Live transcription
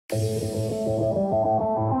I'm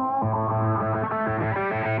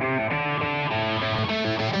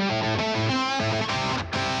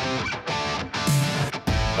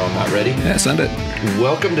not ready. Yeah, send it.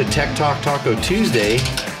 Welcome to Tech Talk Taco Tuesday.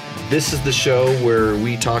 This is the show where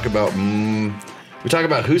we talk about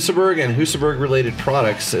Husaberg and Husaberg related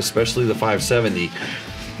products, especially the 570,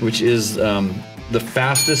 which is the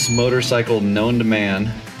fastest motorcycle known to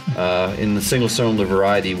man in the single cylinder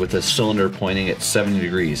variety, with a cylinder pointing at 70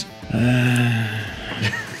 degrees. Yeah,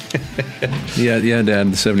 you had to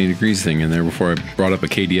add the 70 degrees thing in there before I brought up a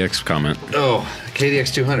KDX comment. Oh,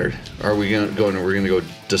 KDX 200. Are we gonna go? We're gonna go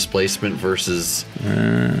displacement versus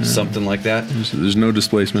something like that. There's no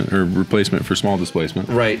displacement or replacement for small displacement.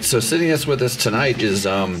 Right. So sitting with us tonight is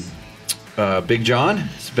Big John.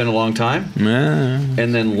 It's been a long time.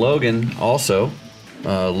 And then Logan also.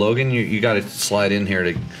 Logan, you got to slide in here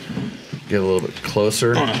to get a little bit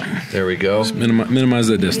closer. There we go. Just minimize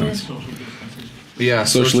that distance. Yeah,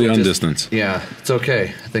 socially undistance. Yeah, it's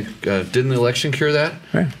okay. I think didn't the election cure that?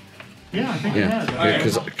 Right. Yeah, I think it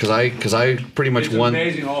has. Because I pretty much won.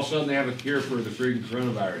 It's amazing. All of a sudden they have a cure for the freaking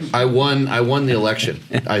coronavirus. I won the election.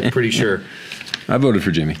 I'm pretty sure. I voted for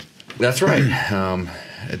Jimmy. That's right.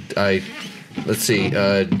 Let's see.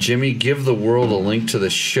 Jimmy, give the world a link to the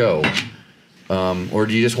show. Or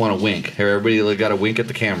do you just want to wink? Here, everybody got to wink at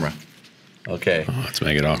the camera. Okay. Oh, let's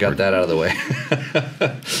make it awkward. Got that out of the way.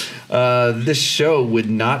 This show would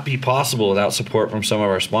not be possible without support from some of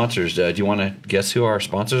our sponsors. Do you want to guess who our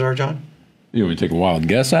sponsors are, John? You want me to take a wild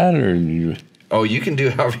guess at it, or you? Oh, you can do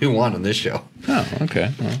however you want on this show. Oh,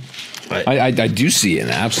 okay. Well, I do see an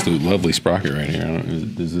absolute lovely sprocket right here.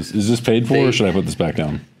 Is this paid for, or should I put this back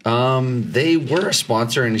down? They were a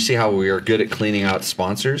sponsor, and you see how we are good at cleaning out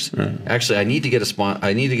sponsors. Actually, I need to get a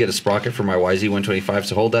sprocket for my YZ125.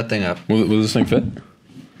 So hold that thing up. Will this thing fit?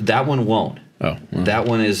 That one won't. Oh, well. That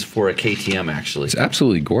one is for a KTM, actually. It's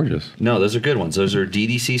absolutely gorgeous. No, those are good ones. Those are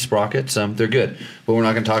DDC sprockets. They're good, but we're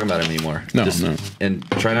not going to talk about them anymore. No. And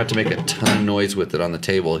try not to make a ton of noise with it on the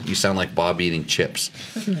table. You sound like Bob eating chips,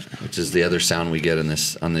 which is the other sound we get on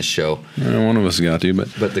this show. One of us got to,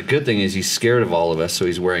 but the good thing is he's scared of all of us, so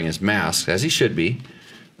he's wearing his mask, as he should be,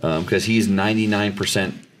 because he's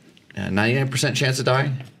 99% chance of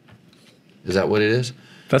dying. Is that what it is?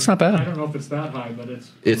 That's not bad. I don't know if it's that high, but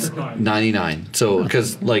it's high. 99. So,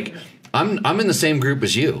 because I'm in the same group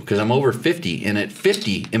as you, because I'm over 50, and at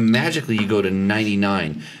 50, magically you go to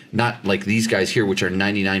 99. Not like these guys here, which are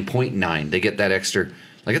 99.9. They get that extra,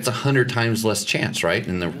 like it's 100 times less chance, right?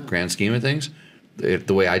 In the grand scheme of things,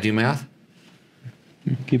 the way I do math.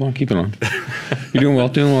 Keep on keeping on. You're doing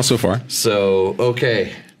well so far. So,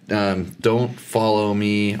 okay. Don't follow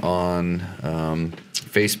me on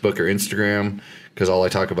Facebook or Instagram, because all I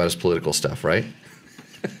talk about is political stuff, right?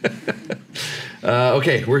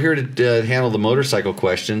 Okay, we're here to handle the motorcycle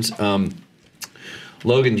questions. Logan,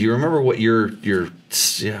 do you remember what your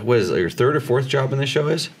third or fourth job in this show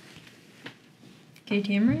is?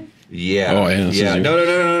 KTM rig? Yeah. Oh, yeah. No.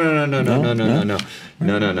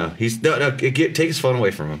 Take his phone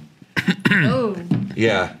away from him. Oh.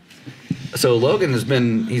 Yeah. So Logan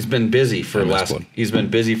he's been busy for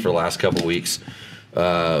the last couple weeks.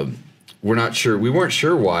 We weren't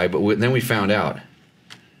sure why, but then we found out.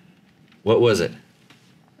 What was it?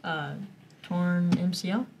 Torn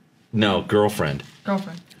MCL? No, girlfriend.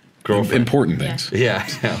 Important things. Yeah.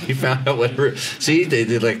 We found out what see,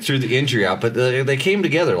 they like threw the injury out, but they came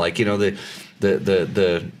together. Like, the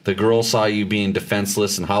girl saw you being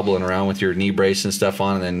defenseless and hobbling around with your knee brace and stuff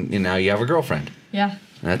on, and then now you have a girlfriend. Yeah.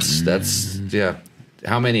 That's yeah.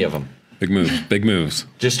 How many of them? Big moves.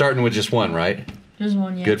 Just starting with just one, right? Just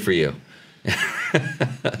one, yeah. Good for you.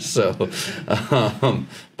 So,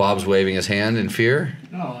 Bob's waving his hand in fear.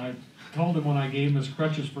 No, I told him when I gave him his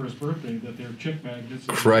crutches for his birthday that they're chick magnets.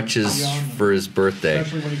 Crutches for his birthday.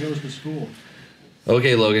 Especially when he goes to school.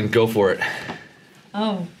 Okay, Logan, go for it.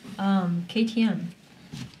 Oh, KTM.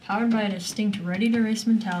 Powered by a distinct ready-to-race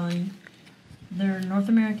mentality. Their North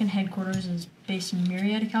American headquarters is based in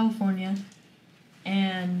Murrieta, California.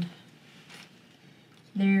 And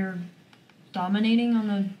they're dominating on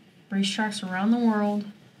the racetracks around the world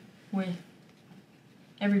with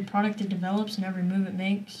every product it develops and every move it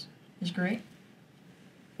makes is great.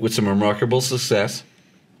 With some remarkable success.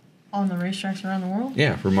 On the racetracks around the world?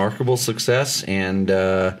 Yeah, remarkable success and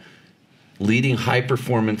leading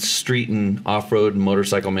high-performance street and off-road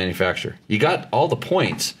motorcycle manufacturer. You got all the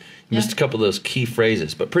points. You missed a couple of those key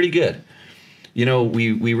phrases, but pretty good.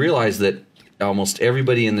 We realized that almost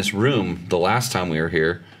everybody in this room, the last time we were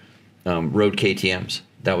here, rode KTMs.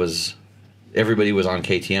 Everybody was on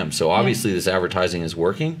KTM. So obviously this advertising is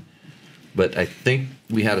working, but I think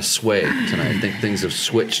we had a sway tonight. I think things have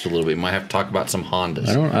switched a little bit. We might have to talk about some Hondas.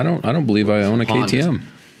 I don't believe I own a KTM.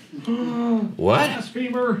 What?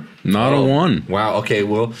 Blasphemer. Not a one. Wow. Okay.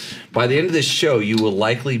 Well, by the end of this show, you will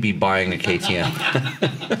likely be buying a KTM.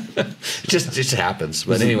 just happens.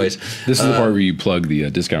 But anyways, This is the part where you plug the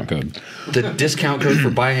discount code. the discount code for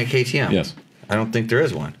buying a KTM. Yes. I don't think there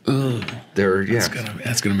is one.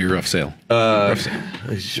 That's gonna be a rough sale.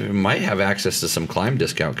 You might have access to some climb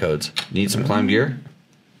discount codes. Need some climb gear?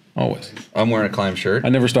 Always. I'm wearing a climb shirt. I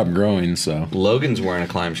never stopped growing, so. Logan's wearing a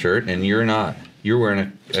climb shirt, and you're not. You're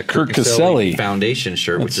wearing a Kurt Caselli Foundation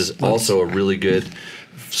shirt, which is also a really good,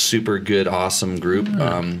 super good, awesome group.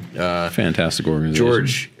 Fantastic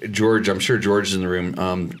organization. George, I'm sure George is in the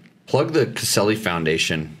room. Plug the Caselli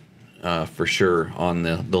Foundation for sure on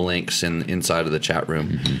the links inside of the chat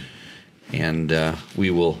room, and we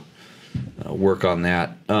will work on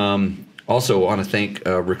that. Also, want to thank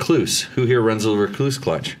Recluse. Who here runs a Recluse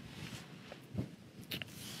clutch?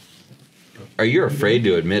 You're afraid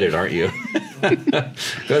to admit it, aren't you?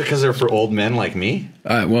 Because they're for old men like me.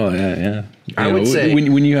 Well, yeah. I would say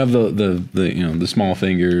when you have the small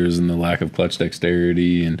fingers and the lack of clutch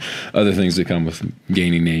dexterity and other things that come with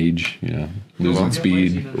gaining age, losing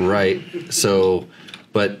speed. Right. So,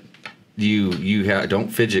 but you don't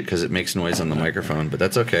fidget because it makes noise on the microphone. But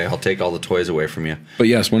that's okay. I'll take all the toys away from you. But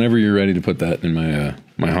yes, whenever you're ready to put that in my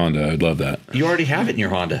Honda, I'd love that. You already have it in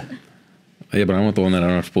your Honda. Yeah, but I want the one that I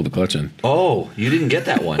don't have to pull the clutch in. Oh, you didn't get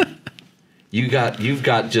that one. You've just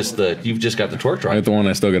got the torque I drive. got the one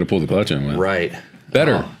I still got to pull the clutch in with. Right.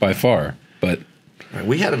 Better by far, but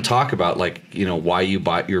we had to talk about why you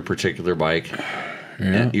bought your particular bike,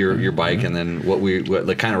 your bike, and then what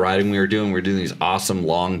the kind of riding we were doing. We were doing these awesome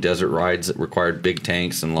long desert rides that required big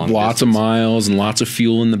tanks and lots of miles and lots of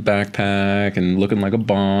fuel in the backpack and looking like a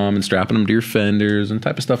bomb and strapping them to your fenders and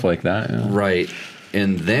type of stuff like that. Right,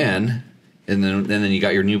 and then you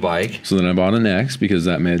got your new bike. So then I bought an X because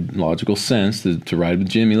that made logical sense to ride with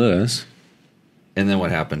Jimmy Lewis. And then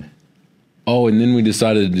what happened? Oh, and then we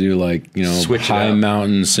decided to do switch high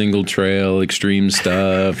mountain, single trail, extreme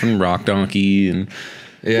stuff, and rock donkey, and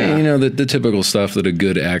the typical stuff that a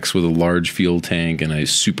good X with a large fuel tank and a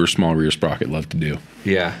super small rear sprocket love to do.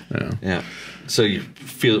 Yeah. So you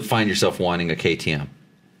find yourself wanting a KTM.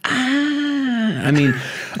 I mean,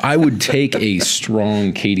 I would take a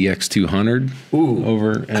strong KDX 200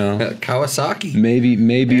 over Kawasaki.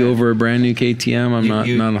 Maybe over a brand new KTM. I'm not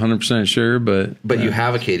 100% sure, but you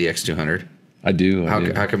have a KDX 200. I do.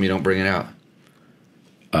 How come you don't bring it out?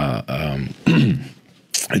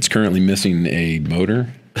 It's currently missing a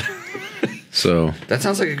motor. So that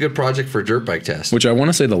sounds like a good project for a dirt bike test. Which I want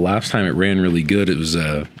to say the last time it ran really good, it was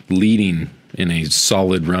leading in a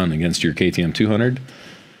solid run against your KTM 200.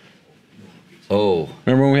 Oh.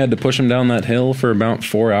 Remember when we had to push him down that hill for about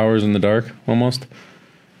 4 hours in the dark, almost?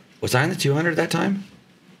 Was I in the 200 that time?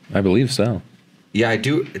 I believe so. Yeah, I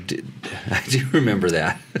do remember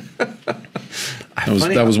that.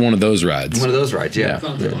 That was one of those rides. One of those rides, yeah.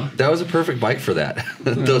 That was a perfect bike for that.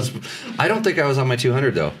 I don't think I was on my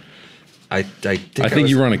 200, though. I think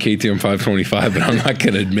you were on a KTM 525, but I'm not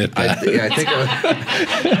going to admit that.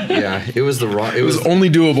 It was the wrong. It was only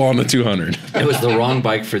doable on the 200. It was the wrong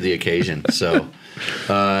bike for the occasion. So,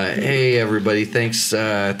 hey everybody, thanks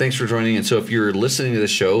for joining. And so, if you're listening to the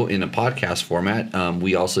show in a podcast format,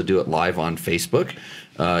 we also do it live on Facebook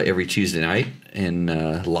every Tuesday night,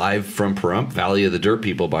 and live from Pahrump, Valley of the Dirt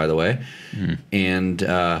People, by the way, and.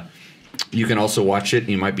 You can also watch it.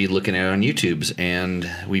 You might be looking at it on YouTube's, and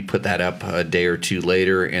we put that up a day or two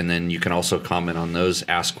later, and then you can also comment on those,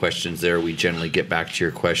 ask questions there. We generally get back to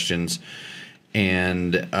your questions.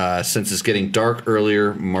 And since it's getting dark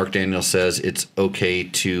earlier, Mark Daniel says it's okay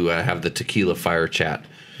to have the tequila fire chat,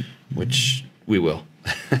 which we will.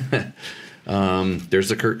 There's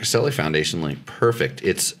the Kurt Caselli Foundation link. Perfect.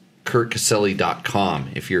 It's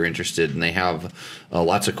kurtcaselli.com if you're interested, and they have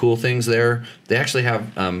lots of cool things there. They actually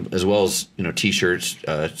have, as well as t-shirts,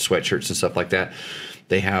 sweatshirts, and stuff like that.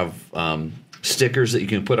 They have stickers that you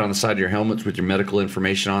can put on the side of your helmets with your medical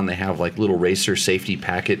information on. They have little racer safety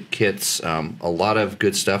packet kits. A lot of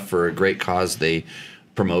good stuff for a great cause. They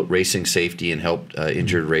promote racing safety and help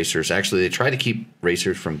injured racers. Actually, they try to keep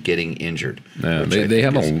racers from getting injured. Yeah, they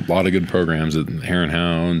have a lot of good programs at Hare and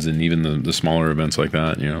Hounds and even the smaller events like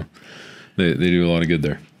that. They do a lot of good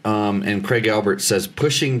there. And Craig Albert says,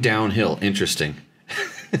 pushing downhill. Interesting.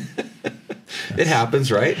 It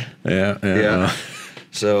happens, right? Yeah.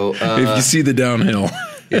 So if you see the downhill.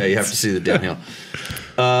 Yeah, you have to see the downhill.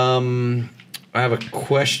 I have a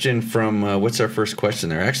question from what's our first question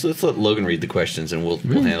there? Actually, let's let Logan read the questions, and we'll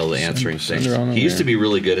handle the answering things. He used to be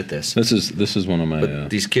really good at this. This is one of my. But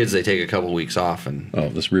these kids, they take a couple weeks off, and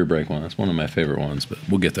this rear brake one. That's one of my favorite ones, but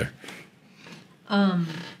we'll get there.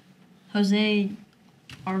 Jose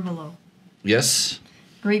Arvelo. Yes.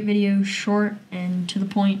 Great video, short and to the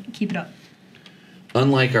point. Keep it up.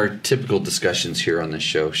 Unlike our typical discussions here on this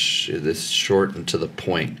show, this is short and to the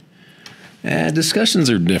point. Discussions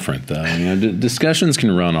are different, though. Discussions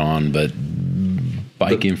can run on, but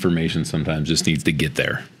bike information sometimes just needs to get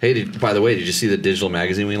there. Hey, by the way, did you see the digital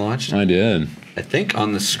magazine we launched? I did. I think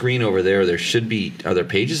on the screen over there should be. Are there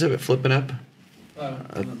pages of it flipping up?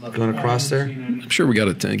 Going across there? I'm sure we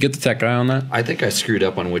got to get the tech guy on that. I think I screwed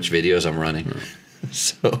up on which videos I'm running.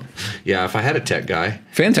 So, yeah, if I had a tech guy.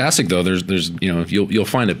 Fantastic, though. There's you'll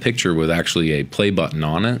find a picture with actually a play button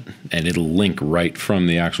on it, and it'll link right from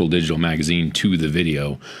the actual digital magazine to the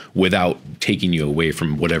video without taking you away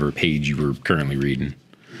from whatever page you were currently reading.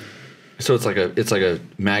 So it's like a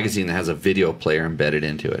magazine that has a video player embedded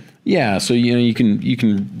into it. Yeah, so you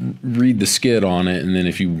can read the skid on it, and then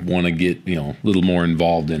if you want to get a little more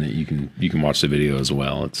involved in it, you can watch the video as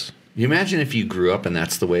well. You imagine if you grew up and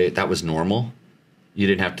that was normal. You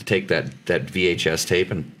didn't have to take that VHS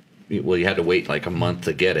tape and you had to wait like a month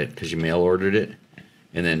to get it because you mail ordered it,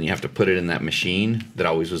 and then you have to put it in that machine that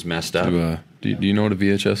always was messed up. Do you know what a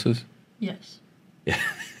VHS is? Yes. Yeah.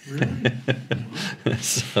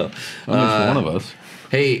 So, one of us.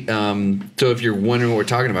 Hey, so if you're wondering what we're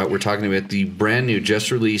talking about the brand new, just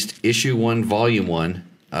released issue 1, volume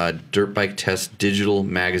 1, Dirt Bike Test digital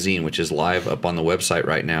magazine, which is live up on the website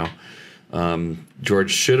right now.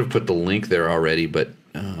 George should have put the link there already, but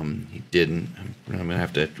he didn't. I'm gonna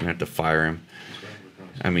have to fire him.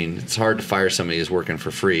 I mean, it's hard to fire somebody who's working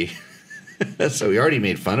for free. So we already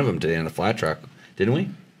made fun of him today on the flat truck, didn't we?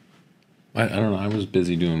 I don't know. I was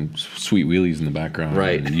busy doing sweet wheelies in the background,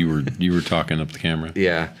 right? And you were talking up the camera.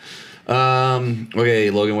 Yeah. Okay,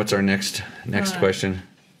 Logan. What's our next question?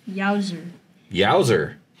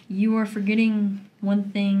 Yowzer. You are forgetting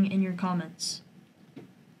one thing in your comments.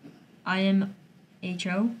 I am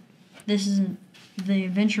HO. This is the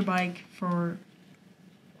adventure bike for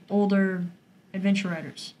older adventure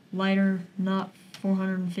riders. Lighter, not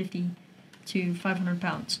 450 to 500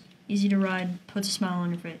 pounds. Easy to ride, puts a smile on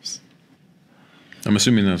your face. I'm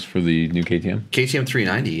assuming that's for the new KTM? KTM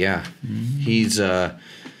 390, yeah. Mm-hmm.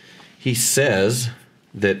 He says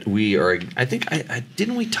that we are, I think,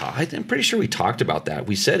 didn't we talk? I'm pretty sure we talked about that.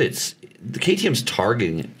 We said the KTM's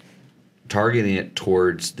targeting it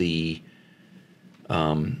towards the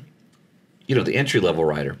the entry-level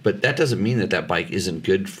rider, but that doesn't mean that bike isn't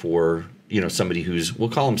good for somebody who's, we'll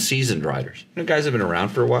call them seasoned riders. Guys have been around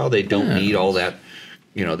for a while. They don't need all that.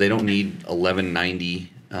 They don't need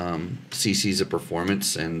 1190 cc's of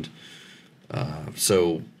performance, and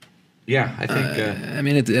so yeah, I think. I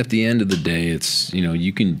mean, at the end of the day, it's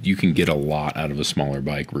you can get a lot out of a smaller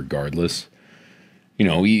bike regardless.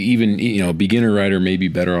 Even beginner rider may be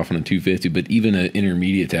better off on a 250, but even an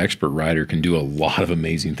intermediate to expert rider can do a lot of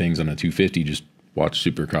amazing things on a 250. Just watch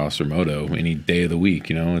Supercross or Moto any day of the week.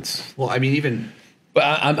 It's well, I mean, even.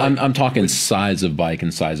 But I'm talking size of bike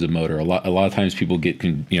and size of motor. A lot of times people get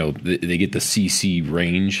they get the CC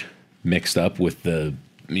range mixed up with the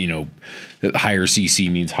higher CC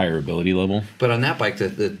means higher ability level. But on that bike,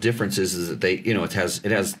 the difference is that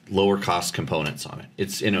it has lower cost components on it.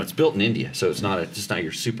 It's built in India, so it's not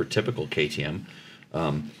your super typical KTM,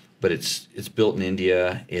 but it's built in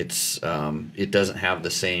India. It doesn't have the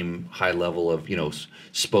same high level of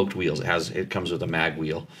spoked wheels. It comes with a mag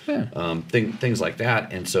wheel, things like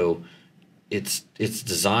that, and so it's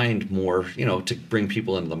designed more to bring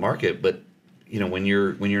people into the market, but. When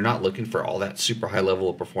you're not looking for all that super high level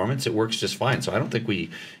of performance, it works just fine. So I don't think we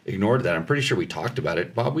ignored that. I'm pretty sure we talked about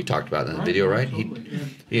it. Bob, we talked about it in the video, right? Totally,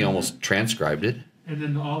 he almost transcribed it. And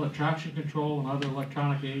then all the traction control and other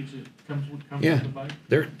electronic aids that comes with the bike.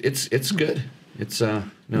 It's good. It's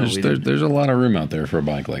there's a lot of room out there for a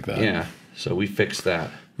bike like that. Yeah. So we fixed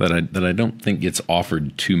that. That I don't think gets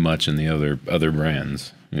offered too much in the other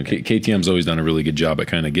brands. KTM's always done a really good job at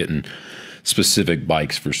kind of getting specific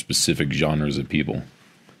bikes for specific genres of people.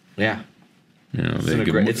 Yeah,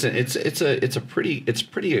 it's a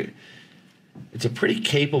pretty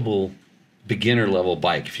capable beginner level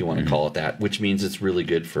bike, if you want to call it that, which means it's really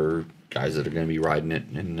good for guys that are going to be riding it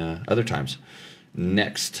in other times.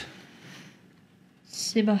 Next,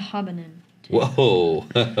 Siba Habanen. Whoa,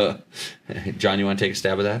 John, you want to take a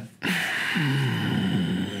stab at that?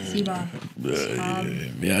 Siba.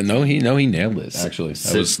 Yeah, he nailed it. Actually,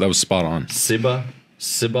 that was spot on. Siba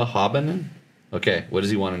Habanen. Okay, what does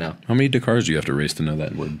he want to know? How many Dakars do you have to race to know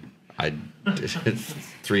that word? I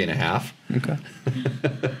 3.5. Okay.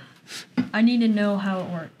 I need to know how it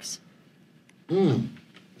works.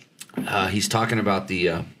 He's talking about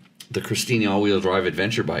the Christini all-wheel drive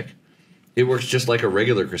adventure bike. It works just like a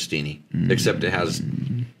regular Christini, except it has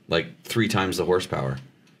like 3 times the horsepower.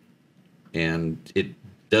 And it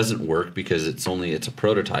doesn't work because it's a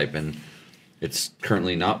prototype and it's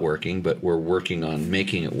currently not working, but we're working on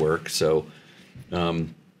making it work. So I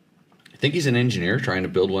think he's an engineer trying to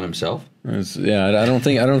build one himself. Yeah, I don't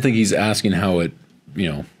think he's asking how it,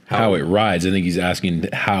 how it rides. I think he's asking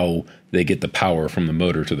how they get the power from the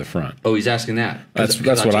motor to the front. Oh, he's asking that. That's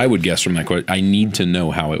what I would guess from that question. I need to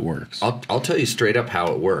know how it works. I'll tell you straight up how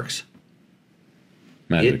it works.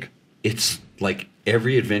 Magic. It's like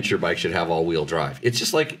every adventure bike should have all-wheel drive. It's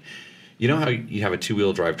just like, you know how you have a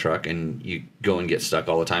 2-wheel drive truck and you go and get stuck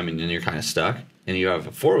all the time and then you're kind of stuck? And you have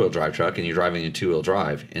a 4-wheel drive truck and you're driving a 2-wheel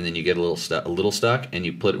drive and then you get a little stuck and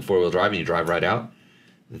you put it in 4-wheel drive and you drive right out.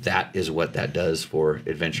 That is what that does for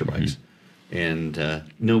adventure bikes. And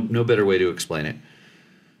no better way to explain it.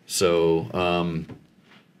 So,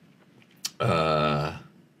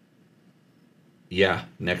 yeah,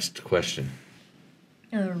 next question.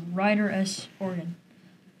 Ryder S. Oregon.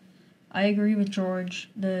 I agree with George.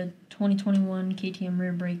 The 2021 KTM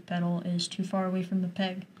rear brake pedal is too far away from the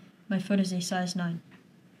peg. My foot is a size 9.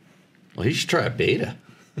 Well, he should try a beta.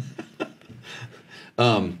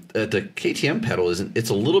 The KTM pedal it's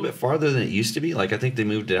a little bit farther than it used to be. Like I think they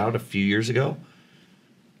moved it out a few years ago,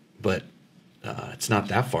 but it's not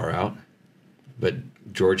that far out. But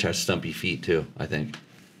George has stumpy feet too, I think.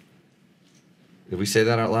 Did we say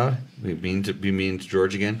that out loud? We mean to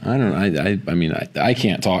George again? I don't know. I mean, I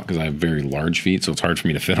can't talk because I have very large feet, so it's hard for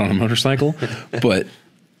me to fit on a motorcycle. But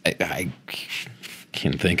I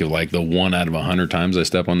can think of like the 1 out of 100 times I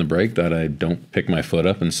step on the brake that I don't pick my foot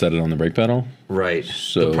up and set it on the brake pedal. Right.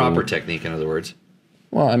 So, the proper technique, in other words.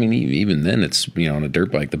 Well, I mean, even then, it's on a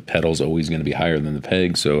dirt bike, the pedal's always going to be higher than the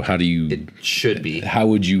peg. So how do you? It should be. How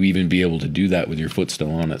would you even be able to do that with your foot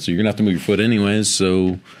still on it? So you're gonna have to move your foot anyways.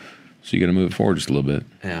 So you got to move it forward just a little bit.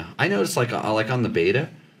 Yeah, I noticed like on the beta,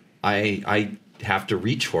 I have to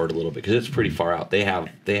reach for it a little bit because it's pretty far out. They have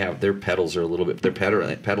their pedals are a little bit, their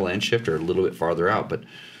pedal and shift are a little bit farther out. But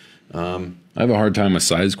I have a hard time with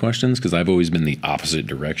size questions because I've always been the opposite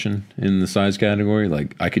direction in the size category.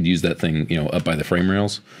 Like I could use that thing up by the frame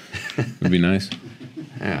rails. Would be nice.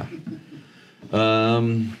 Yeah.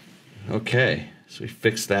 Okay. So we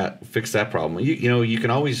fixed that problem. You can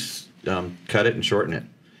always cut it and shorten it.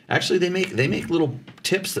 Actually, they make little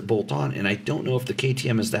tips that bolt on, and I don't know if the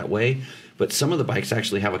KTM is that way, but some of the bikes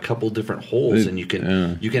actually have a couple different holes, and you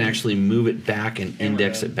can actually move it back and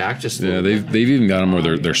index it back just a little bit. They've even got them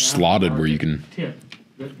where they're slotted where you can tip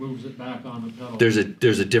that moves it back on the pedal. There's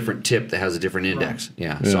a different tip that has a different index. Right.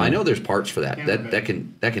 Yeah. So I know there's parts for that. That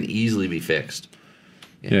can easily be fixed.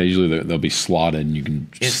 Yeah, usually they'll be slotted, and you can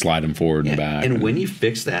slide them forward and back. And when you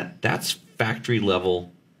fix that, that's factory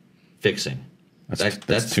level fixing.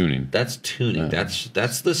 That's tuning. That's tuning.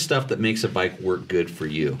 That's the stuff that makes a bike work good for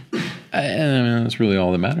you. I mean, that's really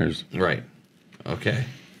all that matters. Right. Okay.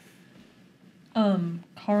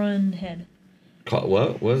 Karan Head.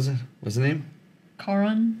 What was it? What's the name?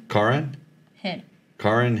 Karan Head. Head.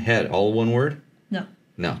 Karan Head. All one word?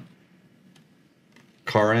 No.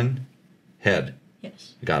 Karan Head.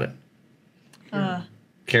 Yes. Got it.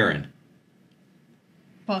 Karen.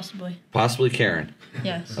 Possibly. Possibly Karen.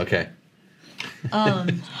 Yes. Okay.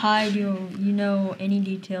 Hi, do you know any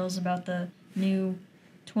details about the new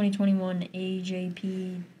 2021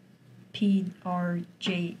 AJP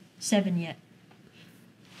PRJ7 yet?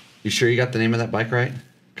 You sure you got the name of that bike right?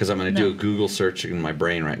 Because I'm going to do No. a Google search in my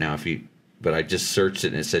brain right now. But I just searched it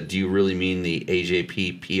and it said, "Do you really mean the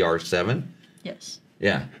AJP PR7?" Yes.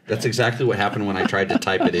 Yeah, that's exactly what happened when I tried to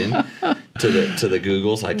type it in to the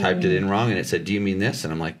Googles. I typed it in wrong and it said, "Do you mean this?"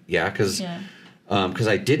 And I'm like, "Yeah," because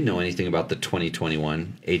I didn't know anything about the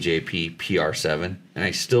 2021 AJP PR7, and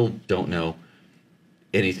I still don't know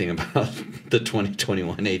anything about the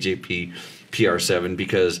 2021 AJP PR7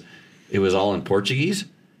 because it was all in Portuguese,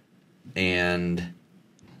 and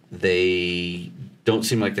they don't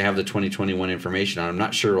seem like they have the 2021 information on. I'm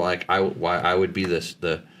not sure why I would be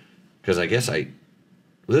because I guess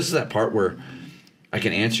this is that part where I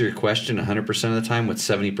can answer your question 100% of the time with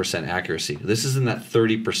 70% accuracy. This is in that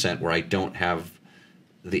 30% where I don't have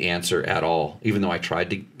the answer at all, even though I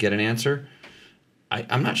tried to get an answer.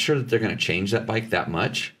 I'm not sure that they're going to change that bike that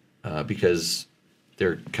much because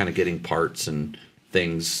they're kind of getting parts and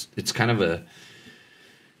things. It's kind of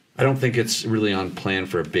I don't think it's really on plan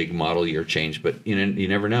for a big model year change, but you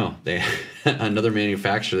never know. They another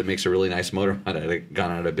manufacturer that makes a really nice motor might have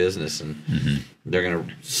gone out of business, and they're going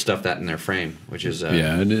to stuff that in their frame, which is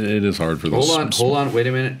it is hard for those. Hold on, wait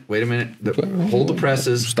a minute. Hold the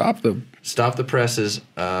presses. Stop the presses.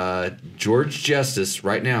 George Justice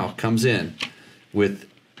right now comes in with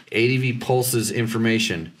ADV Pulse's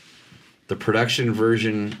information. The production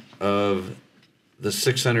version of the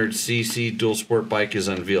 600cc dual sport bike is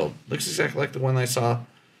unveiled. Looks exactly like the one I saw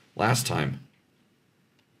last time.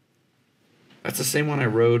 That's the same one I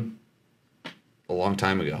rode a long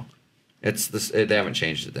time ago. They haven't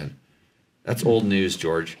changed it then. That's old news,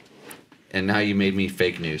 George. And now you made me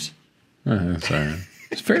fake news. Sorry.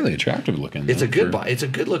 It's fairly attractive looking. It's a good bike. It's a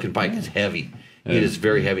good looking bike. It's heavy. Yeah. It is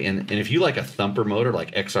very heavy. And if you like a thumper motor,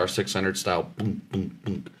 like XR600 style, boom, boom,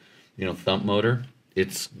 boom, thump motor,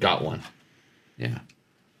 it's got one. Yeah.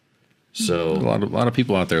 So a lot of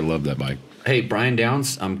people out there love that bike. Hey, Brian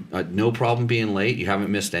Downs, no problem being late. You haven't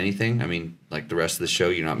missed anything. I mean, like the rest of the show,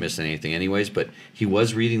 you're not missing anything anyways, but he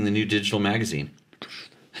was reading the new digital magazine.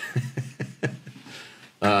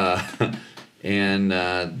 And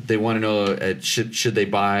they want to know, should they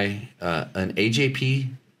buy an AJP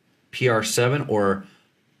PR7 or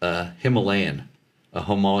a Himalayan? A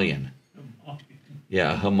Himalayan.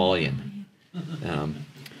 Yeah, a Himalayan.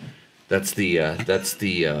 That's the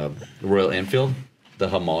Royal Enfield, the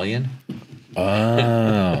Himalayan.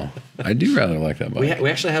 Oh, I do rather like that bike. We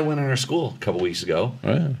actually had one in our school a couple weeks ago.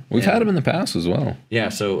 Oh, yeah. We've had them in the past as well. Yeah,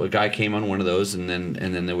 so a guy came on one of those, and then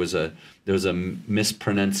there was a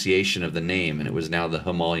mispronunciation of the name, and it was now the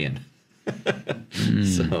Himalayan.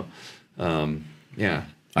 So, yeah.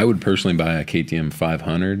 I would personally buy a KTM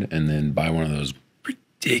 500 and then buy one of those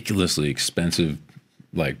ridiculously expensive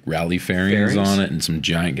like rally fairings on it and some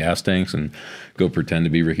giant gas tanks and go pretend to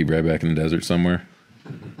be Ricky Brabec in the desert somewhere.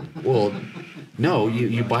 Well, no,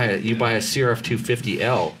 you buy a CRF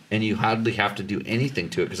 250L and you hardly have to do anything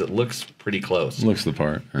to it because it looks pretty close. Looks the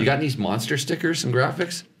part. You got these monster stickers and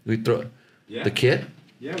graphics? We throw the kit?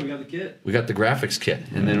 Yeah, we got the kit. We got the graphics kit.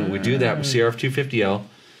 And then we do that with CRF 250L,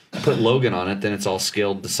 put Logan on it, then it's all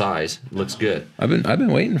scaled to size. It looks good. I've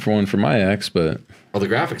been waiting for one for my ex, but the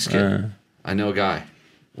graphics kit. I know a guy.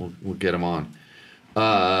 We'll get him on.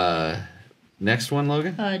 Next one,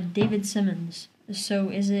 Logan? David Simmons. So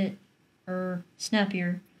is it,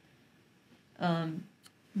 Snappier,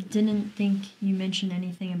 didn't think you mentioned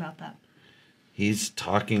anything about that. He's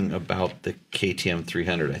talking about the KTM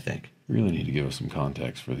 300, I think. Really need to give us some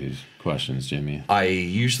context for these questions, Jimmy. I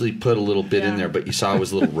usually put a little bit in there, but you saw I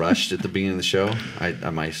was a little rushed at the beginning of the show. I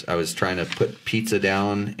was trying to put pizza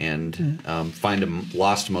down and find a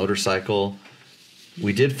lost motorcycle.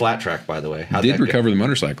 We did flat track, by the way. We did recover the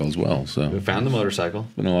motorcycle as well. So we found the motorcycle.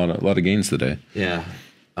 Been a lot of gains today. Yeah.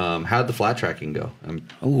 How'd the flat tracking go?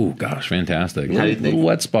 Oh gosh, fantastic! Little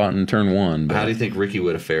wet spot in turn one. But how do you think Ricky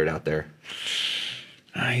would have fared out there?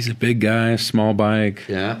 He's a big guy, small bike.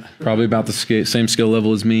 Yeah, probably about the same skill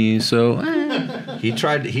level as me. So he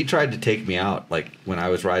tried to take me out, like when I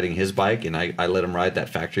was riding his bike, and I let him ride that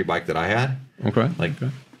factory bike that I had. Okay.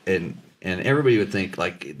 And everybody would think,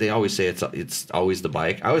 like they always say, it's always the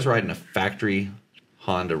bike. I was riding a factory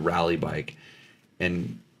Honda rally bike,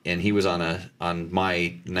 and he was on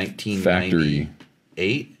my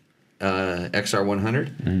 1998 XR100.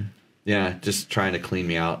 Mm-hmm. Yeah, just trying to clean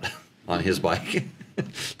me out on his bike.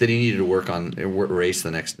 That he needed to work on race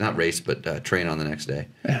the next, not race, but train on the next day.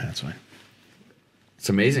 Yeah, that's fine. It's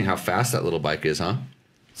amazing how fast that little bike is, huh?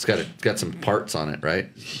 It's got some parts on it, right?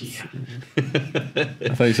 Yeah.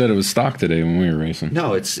 I thought you said it was stock today when we were racing.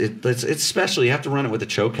 No, it's special. You have to run it with a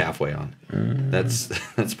choke halfway on.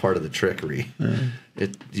 That's part of the trickery.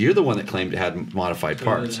 You're the one that claimed it had modified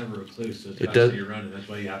parts. It doesn't have a recluse. So it does. You're running. That's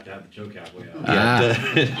why you have to have the choke halfway on. Yeah,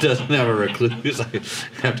 it doesn't have a recluse. I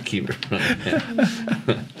have to keep it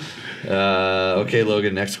running. Okay,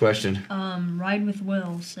 Logan. Next question. Ride with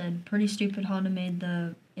Will said, "Pretty stupid Honda made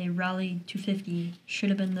a Rally 250. Should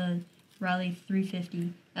have been the Rally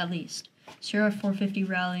 350 at least. Sierra 450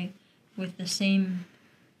 Rally with the same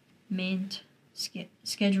maint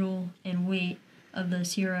schedule and weight of the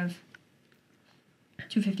Sierra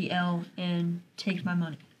 250L and take my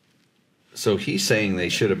money." So he's saying they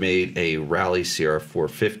should have made a Rally Sierra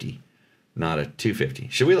 450, not a 250.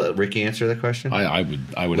 Should we let Ricky answer that question? I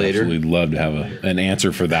would later. Absolutely love to have an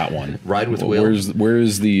answer for that one. Ride with Will.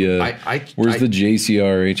 Where's the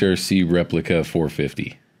JCR HRC replica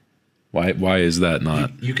 450? Why is that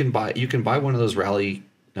not? You can buy one of those Rally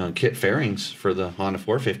kit fairings for the Honda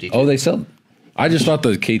 450. Oh, they sell. I just thought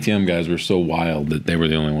the KTM guys were so wild that they were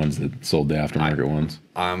the only ones that sold the aftermarket ones.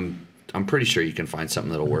 I'm pretty sure you can find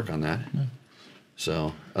something that'll work on that.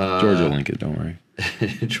 So George will link it. Don't worry.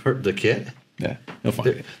 The kit. Yeah, he'll find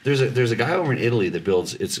it. There's a guy over in Italy that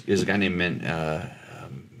builds. Is a guy named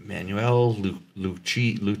Manuel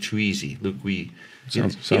Luchisi.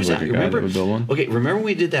 Sounds like a guy that would build one. Okay, remember when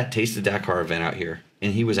we did that Taste of Dakar event out here,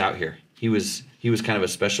 and he was out here. He was kind of a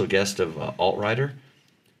special guest of Alt Rider.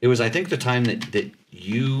 It was, I think, the time that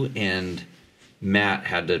you and Matt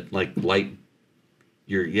had to light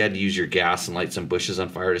you had to use your gas and light some bushes on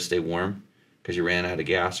fire to stay warm because you ran out of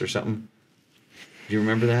gas or something. Do you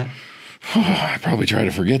remember that? I probably try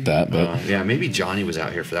to forget that, but yeah, maybe Johnny was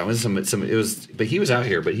out here for that one. But he was out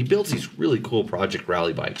here. But he builds these really cool Project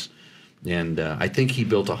Rally bikes, and I think he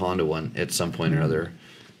built a Honda one at some point or other.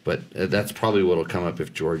 But that's probably what'll come up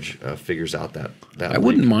if George figures out that. I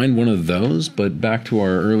wouldn't mind one of those. But back to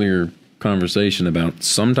our earlier conversation about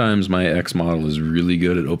sometimes my X model is really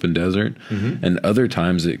good at open desert, and other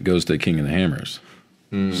times it goes to King of the Hammers.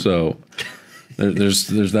 So. There's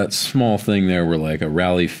that small thing there where like a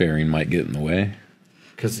rally fairing might get in the way.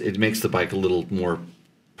 Because it makes the bike a little more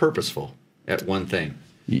purposeful at one thing.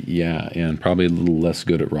 Yeah, and probably a little less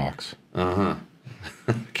good at rocks.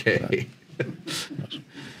 Okay.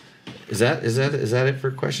 Is that it for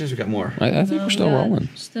questions? We got more. I think we're still rolling.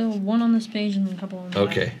 Still one on this page and a couple on the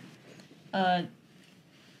Okay. back.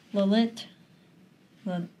 Lalit.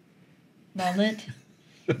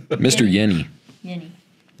 Mr. Yenny.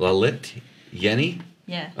 Lalit Yenny?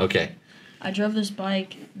 Yeah. Okay. I drove this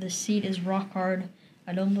bike. The seat is rock hard.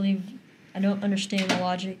 I don't understand the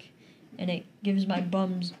logic, and it gives my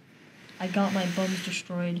bums. I got my bums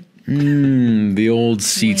destroyed. The old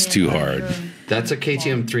seat's when too I hard. drove That's a the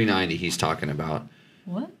KTM bike. 390 he's talking about.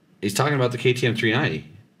 What? He's talking about the KTM 390.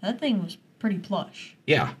 That thing was pretty plush.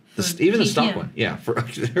 Yeah. For Even the stock KTM. one. Yeah.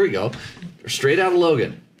 There we go. Straight out of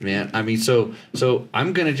Logan. Man, I mean, so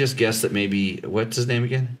I'm going to just guess that maybe, what's his name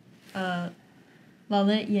again?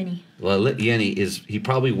 Lalit Yenny. Lalit Yenny he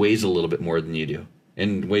probably weighs a little bit more than you do,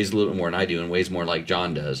 and weighs a little bit more than I do, and weighs more like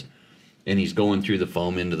John does, and he's going through the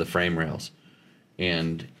foam into the frame rails,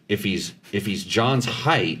 and if he's John's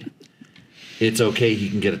height, it's okay. He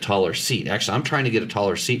can get a taller seat. Actually, I'm trying to get a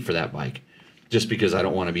taller seat for that bike, just because I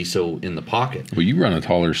don't want to be so in the pocket. Well, you run a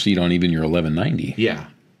taller seat on even your 1190. Yeah,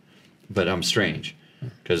 but I'm strange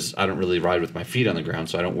because I don't really ride with my feet on the ground,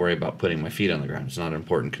 so I don't worry about putting my feet on the ground. It's not an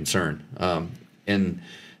important concern.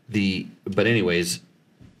 But anyways,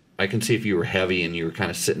 I can see if you were heavy and you were kind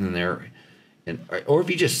of sitting in there, or if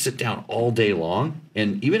you just sit down all day long,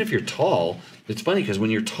 and even if you're tall, it's funny because when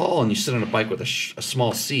you're tall and you sit on a bike with a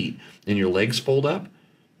small seat and your legs fold up,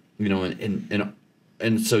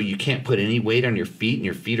 and so you can't put any weight on your feet, and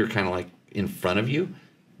your feet are kind of like in front of you,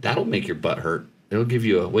 that'll make your butt hurt. It'll give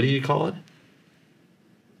you what do you call it?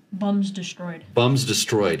 Bums destroyed. Bums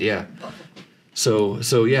destroyed, yeah. So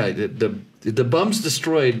yeah, the bums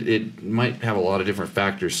destroyed, it might have a lot of different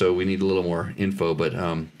factors, so we need a little more info, but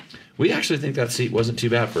we actually think that seat wasn't too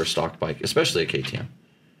bad for a stock bike, especially a KTM.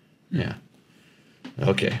 Yeah.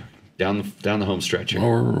 Okay. Down the home stretch here. Well,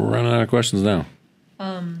 we're running out of questions now.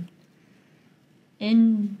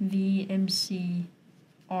 NVMCR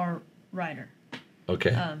Rider.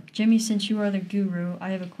 Okay. Jimmy, since you are the guru, I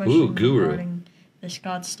have a question guru. regarding the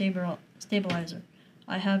Scott stabilizer.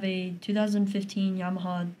 I have a 2015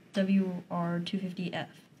 Yamaha WR250F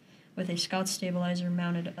with a Scott stabilizer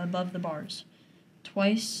mounted above the bars.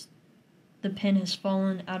 Twice the pin has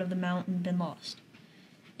fallen out of the mount and been lost.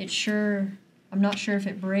 I'm not sure if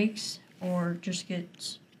it breaks or just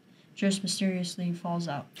mysteriously falls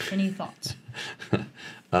out. Any thoughts?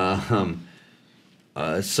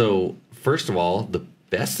 So first of all, the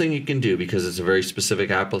best thing you can do, because it's a very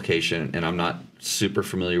specific application, and I'm not super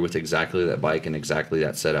familiar with exactly that bike and exactly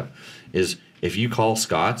that setup, is if you call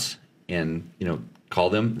Scott's and call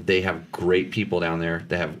them, they have great people down there.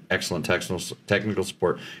 They have excellent technical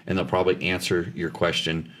support, and they'll probably answer your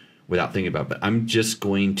question without thinking about it. But I'm just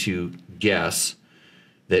going to guess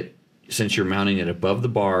that since you're mounting it above the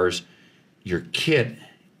bars, your kit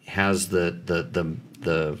has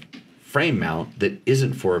the frame mount that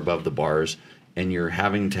isn't for above the bars, and you're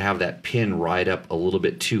having to have that pin ride up a little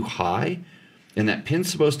bit too high, and that pin's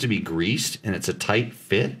supposed to be greased, and it's a tight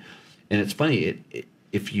fit. And it's funny,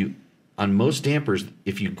 on most dampers,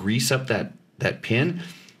 if you grease up that pin,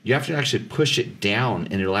 you have to actually push it down,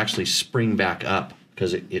 and it'll actually spring back up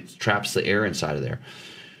because it traps the air inside of there.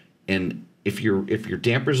 And if your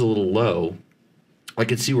damper's a little low, I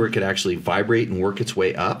could see where it could actually vibrate and work its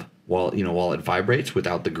way up while it vibrates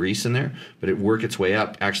without the grease in there, but it work its way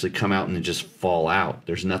up, actually come out and then just fall out.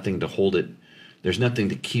 There's nothing to hold it. There's nothing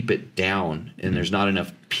to keep it down, and there's not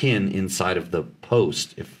enough pin inside of the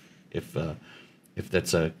post, if if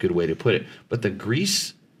that's a good way to put it. But the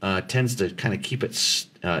grease tends to kind of keep it,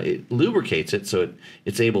 it lubricates it so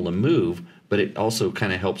it's able to move, but it also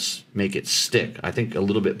kind of helps make it stick, I think, a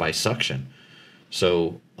little bit by suction.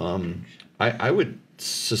 So I would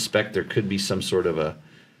suspect there could be some sort of a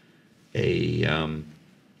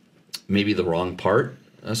maybe the wrong part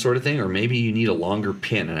sort of thing, or maybe you need a longer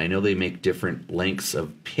pin. And I know they make different lengths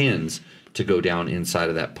of pins to go down inside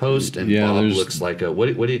of that post. And Bob looks like a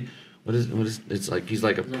what is it's like he's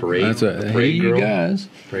like a parade. That's a parade hey, girl. You guys.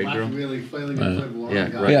 Parade girl.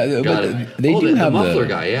 Yeah, right. Got it. They do the have muffler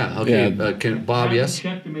guy. Yeah. Okay. Yeah. Can Bob? Have Yes. to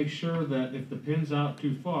check to make sure that if the pin's out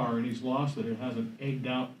too far and he's lost it, it hasn't egged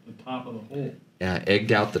out the top of the hole. Yeah,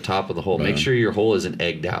 egged out the top of the hole. Make sure your hole isn't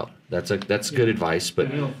egged out. That's good advice. But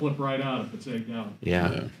and it'll flip right out if it's egged out.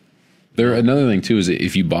 yeah. There, another thing too is that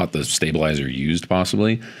if you bought the stabilizer used,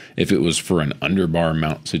 possibly if it was for an underbar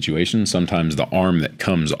mount situation, sometimes the arm that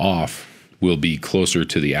comes off will be closer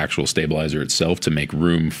to the actual stabilizer itself to make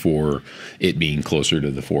room for it being closer to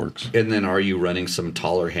the forks. And then, are you running some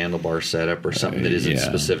taller handlebar setup or something that isn't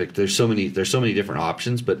specific? There's so many different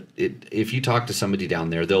options. But if you talk to somebody down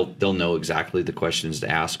there, they'll know exactly the questions to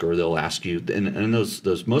ask, or they'll ask you. And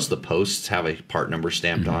those most of the posts have a part number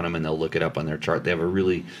stamped on them, and they'll look it up on their chart. They have a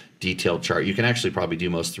really detailed chart. You can actually probably do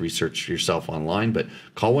most of the research yourself online, but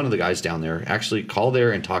call one of the guys down there. Actually, call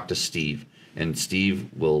there and talk to Steve, and Steve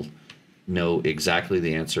will know exactly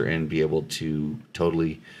the answer and be able to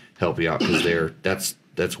totally help you out, because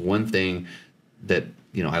that's one thing that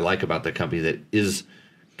I like about the company that is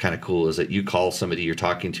kind of cool, is that you call somebody, you're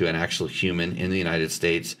talking to an actual human in the United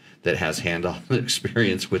States that has hands-on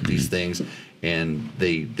experience with these things, and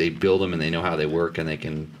they build them and they know how they work, and they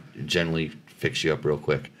can generally fix you up real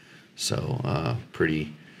quick. So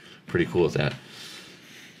pretty cool with that.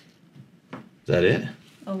 Is that it?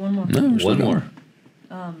 Oh, one more. No, One more.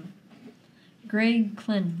 Greg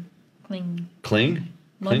Kling. Cling?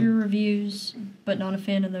 Love your reviews, but not a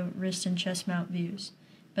fan of the wrist and chest mount views.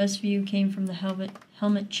 Best view came from the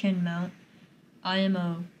helmet chin mount.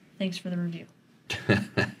 IMO. Thanks for the review.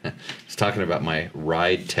 He's talking about my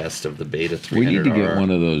ride test of the Beta 300R. We need to get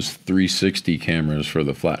one of those 360 cameras for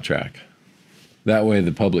the flat track. That way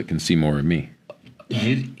the public can see more of me.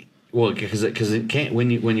 Well, because it can't, when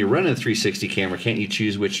you're running a 360 camera, can't you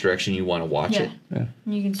choose which direction you want to watch it? Yeah.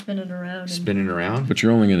 You can spin it around. Spin it around? But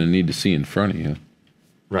you're only going to need to see in front of you.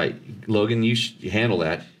 Right. Logan, you handle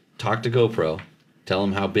that. Talk to GoPro. Tell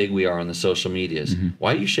them how big we are on the social medias.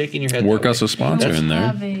 Why are you shaking your head? Work us a sponsor in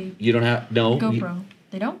there. You don't have, no. GoPro.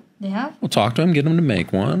 They don't? They have? We'll talk to them, get them to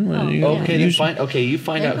make one. Okay, you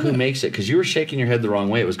find out who makes it, because you were shaking your head the wrong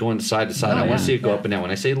way. It was going side to side. I want to see it go up and down.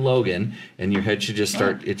 When I say Logan, and your head should just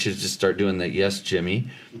start, it should just start doing that. Yes, Jimmy,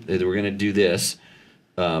 we're going to do this.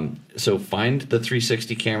 So find the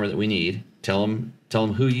 360 camera that we need. Tell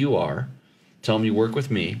them who you are. Tell them you work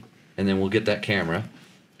with me, and then we'll get that camera,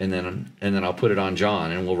 and then I'll put it on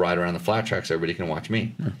John, and we'll ride around the flat track so everybody can watch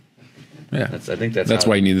me. Yeah, I think that's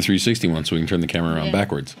why you need the 360 one, so we can turn the camera around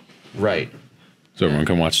backwards. Right. So everyone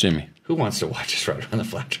can watch Jimmy. Who wants to watch us ride around the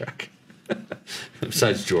flat track?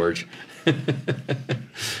 Besides George.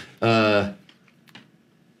 Oh,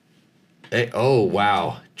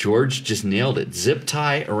 wow. George just nailed it. Zip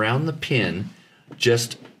tie around the pin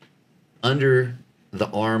just under the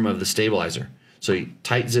arm of the stabilizer. So you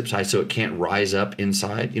tight zip tie so it can't rise up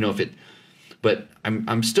inside. But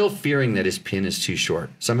I'm still fearing that his pin is too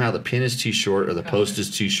short. Somehow the pin is too short, or the post is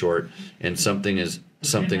too short, and something is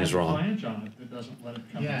wrong. Flange on it that doesn't let it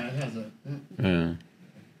come out. it has a.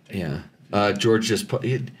 Yeah. George just put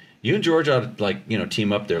you and George ought to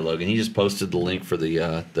team up there, Logan. He just posted the link for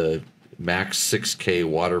the Max 6K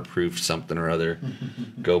waterproof something or other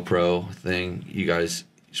GoPro thing. You guys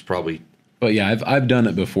should probably. But yeah, I've done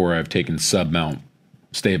it before. I've taken sub mount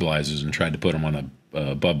stabilizers and tried to put them on a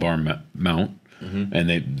above bar mount, and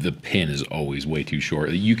the pin is always way too short.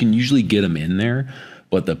 You can usually get them in there,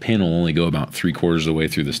 but the pin will only go about 3/4 of the way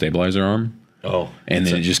through the stabilizer arm. Oh, and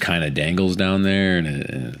then it just kind of dangles down there,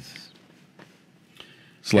 and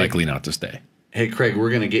it's likely not to stay. Hey, Craig, we're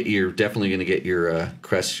definitely gonna get your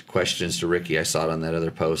questions to Ricky. I saw it on that other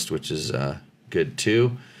post, which is good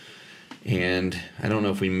too. And I don't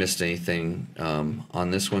know if we missed anything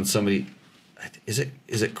on this one. Somebody, is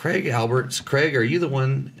it Craig Alberts? Craig, are you the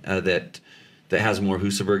one that has more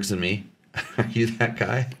Husabergs than me? Are you that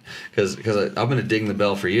guy? Because I'm gonna ding the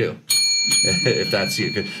bell for you. If that's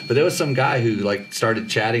you. But there was some guy who started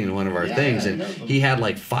chatting in one of our things, and he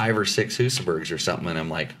had 5 or 6 Husabergs or something, and I'm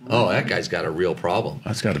like, oh, that guy's got a real problem.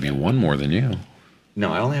 That's got to be one more than you.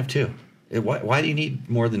 No, I only have 2. Why do you need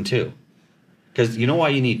more than 2? Because you know why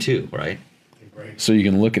you need 2, right? So you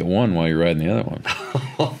can look at one while you're riding the other one.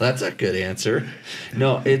 Oh, that's a good answer.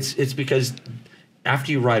 No, it's because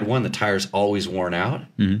after you ride one, the tire's always worn out,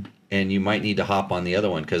 and you might need to hop on the other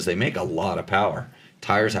one because they make a lot of power.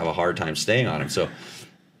 Tires have a hard time staying on them. So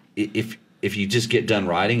if you just get done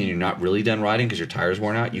riding and you're not really done riding because your tire's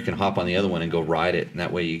worn out, you can hop on the other one and go ride it, and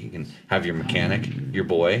that way you can have your mechanic, your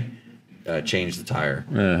boy, change the tire.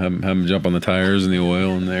 Yeah, have them jump on the tires and the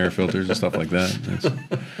oil and the air filters and stuff like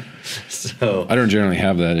that. So I don't generally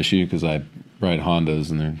have that issue because I ride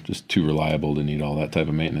Hondas and they're just too reliable to need all that type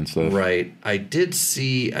of maintenance stuff. right, I did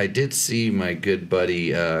see my good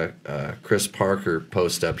buddy Chris Parker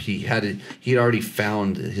post up. He'd already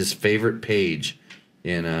found his favorite page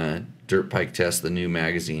in Dirt Bike Test, the new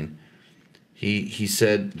magazine. He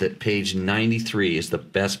said that page 93 is the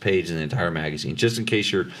best page in the entire magazine. Just in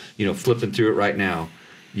case you're flipping through it right now,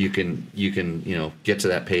 you can get to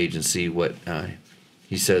that page and see what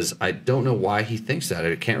he says. I don't know why he thinks that.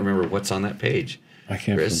 I can't remember what's on that page. I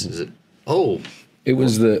can't. Chris, is it? Oh, it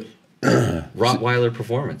was the Rottweiler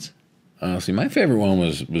Performance. See, my favorite one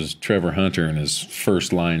was Trevor Hunter and his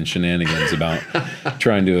first line shenanigans about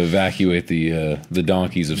trying to evacuate the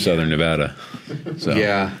donkeys of Southern Nevada. So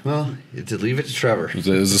Yeah, well, to leave it to Trevor. it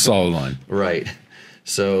was a solid line. Right.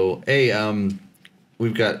 So, hey,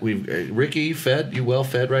 we've Ricky. You fed? You well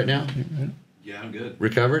fed right now? Yeah, I'm good.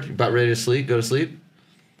 Recovered? About ready to sleep? Go to sleep?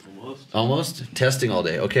 Almost. Testing all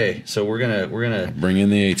day. Okay, so we're gonna Bring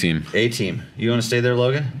in the A team. A team. You want to stay there,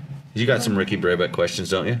 Logan? You got some Ricky Brabec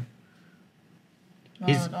questions, don't you?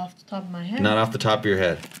 He's- Not off the top of my head. Not off the top of your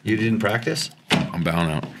head. You didn't practice? I'm bowing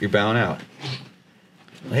out. You're bowing out.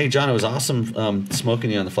 Hey, John, it was awesome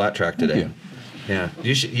smoking you on the flat track today. you. Yeah,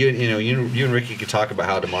 you and Ricky could talk about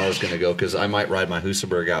how tomorrow's going to go because I might ride my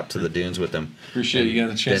Husaberg out to the dunes with them. Appreciate you getting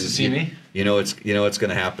the chance to see me. You know it's going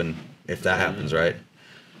to happen if that happens, right?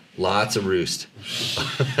 Lots of roost.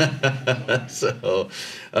 So,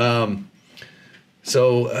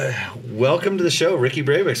 welcome to the show, Ricky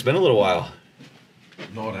Brabec. It's been a little while.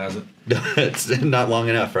 No, it hasn't. It's not long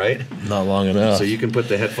enough, right? Not long enough. So you can put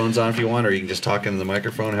the headphones on if you want, or you can just talk into the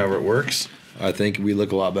microphone, however it works. I think we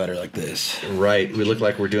look a lot better like this. Right. We look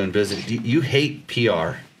like we're doing business. You hate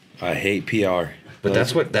PR, I hate PR. but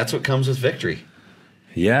that's what comes with victory.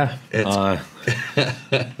 Yeah. It's-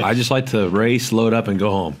 I just like to race, load up, and go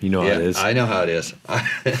home. You know how it is. I know how it is.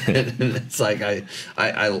 It's like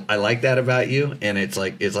I like that about you, and it's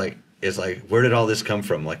like where did all this come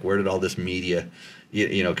from? Like where did all this media,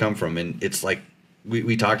 come from? And it's like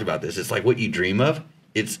we talked about this. It's like what you dream of.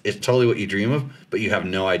 It's totally what you dream of, but you have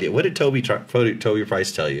no idea. What did Toby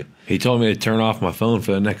Price tell you? He told me to turn off my phone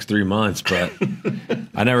for the next 3 months, but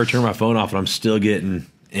I never turn my phone off, and I'm still getting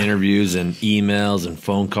interviews and emails and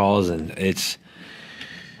phone calls, and it's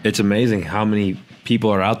amazing how many people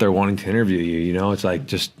are out there wanting to interview you. It's like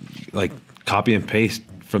just like copy and paste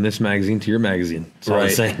from this magazine to your magazine. It's all the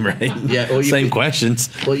Right. same, right? Yeah, well, same questions.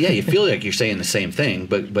 Well, yeah, you feel like you're saying the same thing,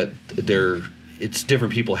 but it's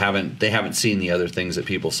different. People haven't seen the other things that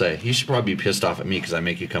people say. You should probably be pissed off at me because I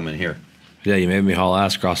make you come in here. Yeah, you made me haul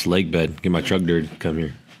ass across the lake bed, get my truck dirty, come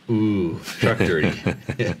here. Ooh, truck dirty.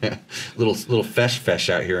 little fesh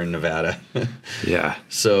out here in Nevada. Yeah.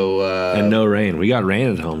 So And no rain. We got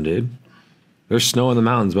rain at home, dude. There's snow in the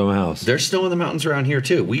mountains by my house. there's snow in the mountains around here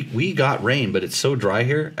too. We got rain, but it's so dry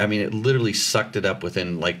here. I mean, it literally sucked it up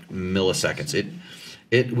within like milliseconds.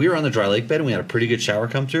 We were on the dry lake bed and we had a pretty good shower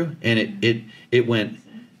come through, and it went.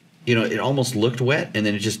 It almost looked wet, and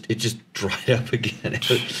then it just dried up again.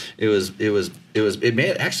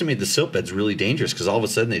 It actually made the silt beds really dangerous because all of a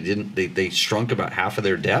sudden they shrunk about half of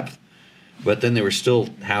their depth, but then they were still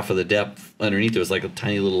half of the depth underneath. There was like a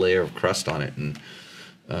tiny little layer of crust on it, and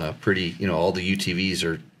all the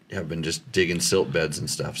UTVs have been just digging silt beds and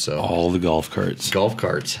stuff. So All the golf carts. golf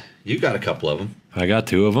carts, you got a couple of them. I got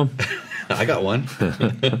 2 of them. I got one.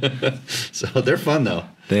 So they're fun though.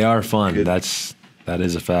 They are fun. Good. That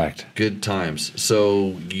is a fact. Good times.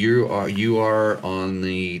 So you are on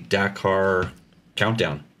the Dakar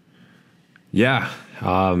countdown. Yeah.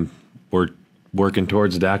 We're working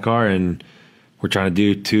towards Dakar, and we're trying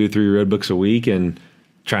to do 2-3 road books a week and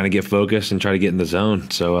trying to get focused and try to get in the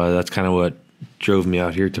zone. So that's kind of what drove me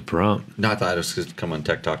out here to Pahrump. Not that I was going to come on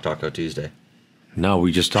Tech Talk Taco Tuesday. No,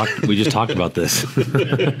 we just talked. We just talked about this.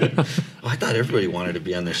 Oh, I thought everybody wanted to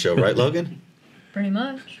be on this show, right, Logan? Pretty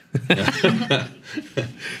much.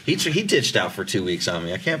 He ditched out for 2 weeks on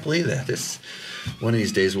me. I can't believe that. One of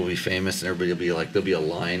these days we'll be famous, and everybody will be like, there'll be a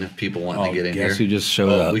line of people wanting to get in guess here. who just showed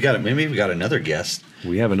up? Maybe we got another guest.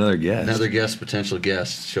 We have another guest. Potential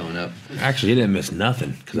guest showing up. Actually, you didn't miss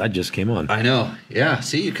nothing because I just came on. I know. Yeah.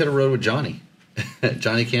 See, you could have rode with Johnny.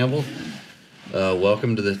 Johnny Campbell.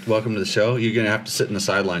 welcome to the show. You're gonna have to sit in the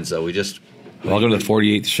sidelines though. Welcome to the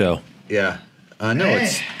 48th show. Yeah. No,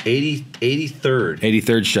 it's 83rd.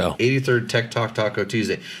 83rd show. 83rd Tech Talk Taco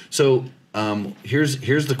Tuesday. So here's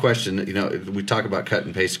the question. You know, we talk about cut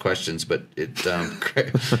and paste questions, but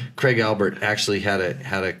Craig Albert actually had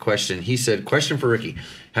a question. He said, "Question for Ricky: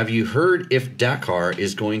 have you heard if Dakar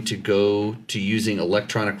is going to go to using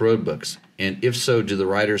electronic road books? And if so, do the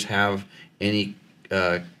riders have any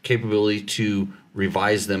capability to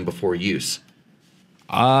revise them before use?"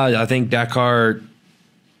 I think Dakar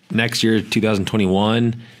next year,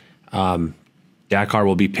 2021, Dakar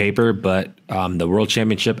will be paper, but the World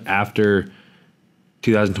Championship after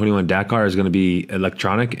 2021 Dakar is going to be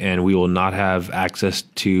electronic, and we will not have access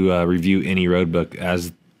to review any road book,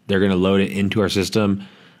 as they're going to load it into our system,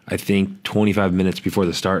 I think 25 minutes before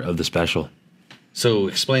the start of the special. So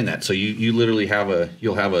explain that. So you literally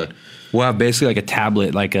we'll have basically like a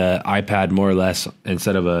tablet, like a iPad more or less,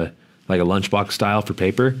 instead of a lunchbox style for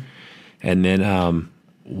paper. And then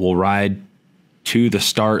we'll ride to the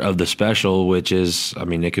start of the special, which is, I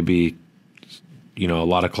mean, it could be, a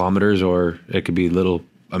lot of kilometers, or it could be little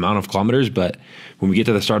amount of kilometers. But when we get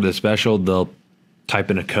to the start of the special, they'll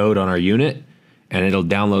type in a code on our unit, and it'll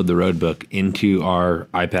download the road book into our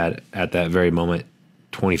iPad at that very moment,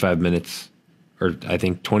 25 minutes, or I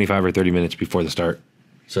think 25 or 30 minutes before the start.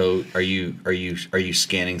 So are you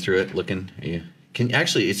scanning through it, looking?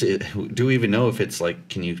 Do we even know if it's like,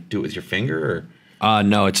 can you do it with your finger or?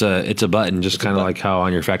 No, it's a button, just kind of like how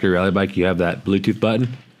on your factory rally bike you have that Bluetooth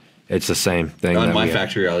button. It's the same thing. On my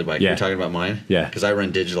factory rally bike, you're talking about mine? Yeah. Because I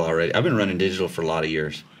run digital already. I've been running digital for a lot of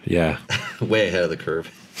years. Yeah. Way ahead of the curve.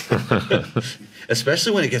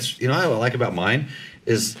 Especially when it gets, what I like about mine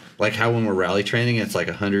is like how when we're rally training, it's like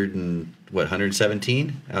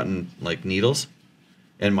 117 out in like Needles,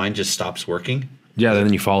 and mine just stops working. Yeah,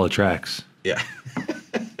 then you follow tracks. Yeah.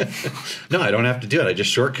 No, I don't have to do it. I just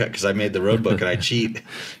shortcut because I made the road book and I cheat,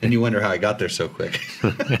 and you wonder how I got there so quick.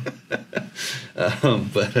 I'm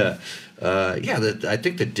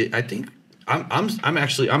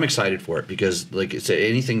excited for it because like it's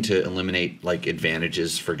anything to eliminate like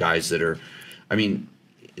advantages for guys that are, I mean,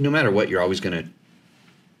 no matter what, you're always going to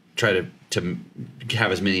try to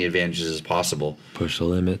have as many advantages as possible. Push the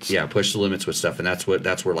limits. Yeah, push the limits with stuff, and that's where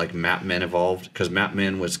like map men evolved, because map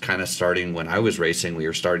men was kind of starting when I was racing. We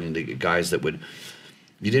were starting to get guys that would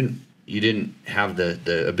you didn't have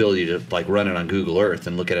the ability to like run it on Google Earth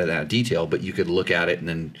and look at it in detail, but you could look at it and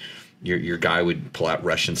then your guy would pull out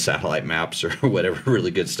Russian satellite maps or whatever,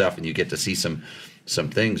 really good stuff, and you get to see some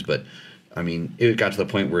things. But I mean, it got to the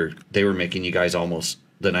point where they were making you guys almost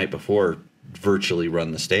the night before virtually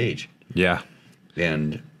run the stage. Yeah.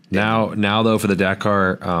 And now though, for the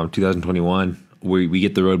Dakar 2021, we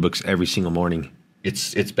get the road books every single morning.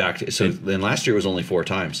 It's back to, so then last year was only 4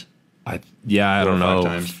 times. I don't know.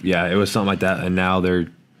 Times. Yeah, it was something like that, and now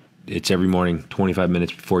it's every morning, 25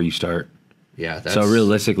 minutes before you start. Yeah. So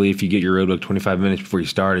realistically, if you get your road book 25 minutes before you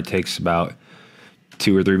start, it takes about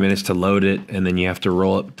 2 or 3 minutes to load it, and then you have to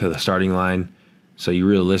roll up to the starting line. So you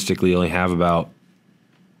realistically only have about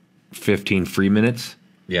 15 free minutes.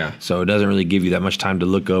 Yeah. So it doesn't really give you that much time to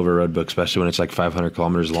look over a road book, especially when it's like 500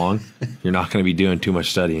 kilometers long. You're not going to be doing too much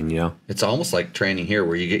studying, It's almost like training here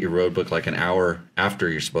where you get your road book like an hour after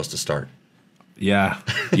you're supposed to start. Yeah,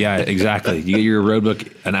 exactly. You get your road book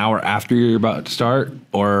an hour after you're about to start,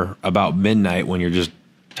 or about midnight when you're just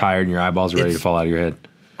tired and your eyeballs are ready to fall out of your head.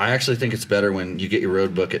 I actually think it's better when you get your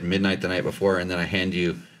road book at midnight the night before, and then I hand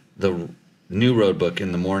you the new road book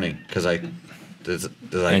in the morning, because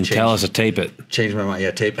tell us to tape it. Change my mind. Yeah,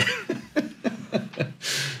 tape it.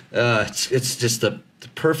 It's just the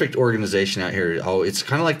perfect organization out here. Oh, it's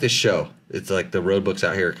kind of like this show. It's like the road books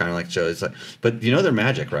out here are kind of like the show. It's like, but they're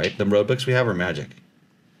magic, right? The road books we have are magic.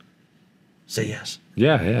 Say yes.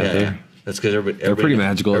 Yeah. That's because they're pretty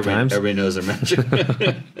magical at times. Everybody knows they're magic.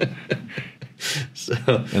 So,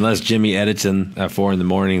 unless Jimmy edits in at 4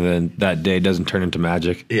 a.m, then that day doesn't turn into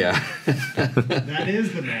magic. Yeah. That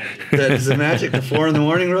is the magic. That is the magic. The 4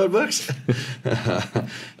 a.m. road books.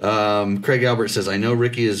 Craig Albert says, I know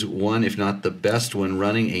Ricky is one, if not the best, when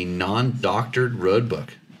running a non-doctored road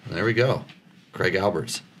book. There we go. Craig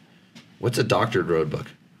Alberts. What's a doctored road book?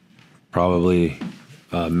 Probably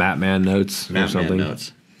Mapman notes or something. Mapman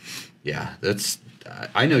notes. Yeah, that's.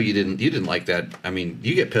 I know you didn't like that. I mean,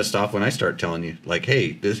 you get pissed off when I start telling you, like,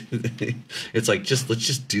 hey, it's like, let's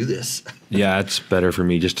just do this. Yeah, it's better for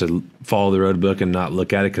me just to follow the road book and not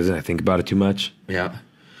look at it, because then I think about it too much. Yeah.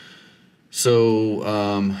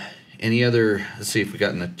 So, any other, let's see if we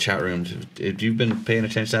got in the chat room. Have you been paying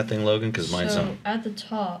attention to that thing, Logan? Because mine's not. So, at the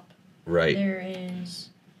top, Right. there is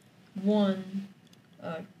 1,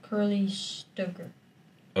 Curly Stoker.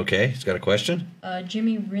 Okay, he's got a question.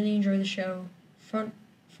 Jimmy, really enjoy the show. Front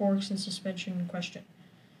forks and suspension question.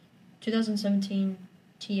 2017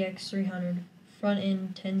 TX 300 front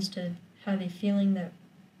end tends to have a feeling that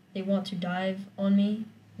they want to dive on me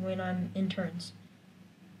when I'm in turns.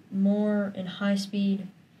 More in high speed,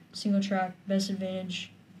 single track, best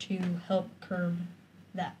advantage to help curb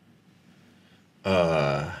that.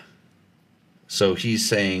 So he's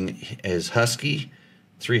saying his Husky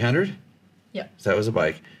 300? Yeah. That was a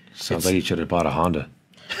bike. Sounds like he should have bought a Honda.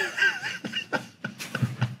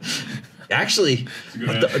 Actually,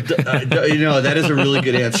 that is a really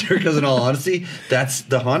good answer because, in all honesty,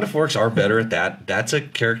 the Honda forks are better at that. That's a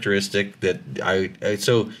characteristic that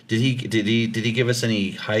So did he give us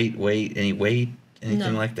any height, weight,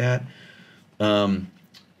 anything like that?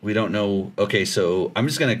 We don't know. Okay, so I'm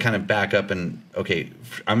just gonna kind of back up and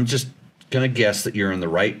I'm just gonna guess that you're in the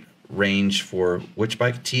right range for which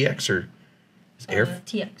bike, TX or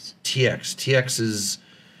TX. TX is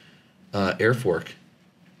air fork.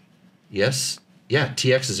 Yes. Yeah,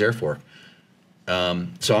 TX is air fork.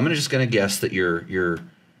 So I'm just going to guess that your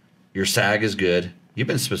sag is good. You've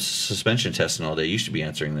been suspension testing all day. You should be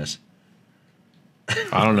answering this.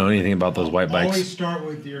 I don't know anything about those white bikes. Always start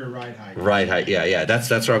with your ride height. Ride height, yeah.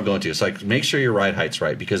 That's where I'm going to. It's like, make sure your ride height's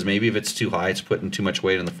right, because maybe if it's too high, it's putting too much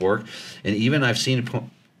weight on the fork. And even I've seen a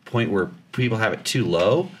point where people have it too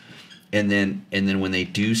low, and then when they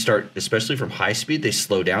do start, especially from high speed, they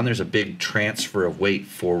slow down. There's a big transfer of weight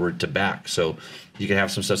forward to back, so you can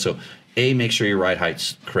have some stuff. So make sure your ride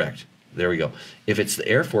height's correct. There we go. If it's the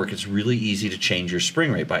air fork, it's really easy to change your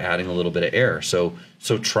spring rate by adding a little bit of air. So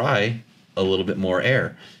try a little bit more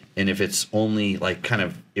air. And if it's only like kind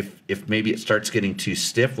of, if maybe it starts getting too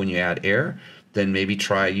stiff when you add air, then maybe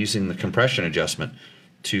try using the compression adjustment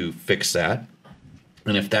to fix that.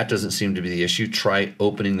 And if that doesn't seem to be the issue, try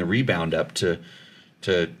opening the rebound up to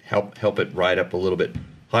help it ride up a little bit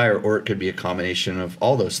higher, or it could be a combination of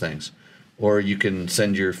all those things. Or you can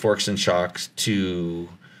send your forks and shocks to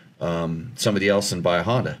somebody else and buy a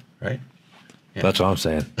Honda, right? Yeah. That's what I'm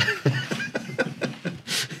saying.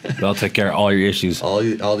 They'll take care of all your issues. All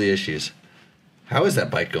the issues. How is that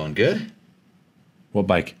bike going? Good? What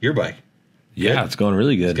bike? Your bike. Yeah, Good? it's going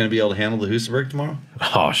really good. It's going to be able to handle the Husaberg tomorrow?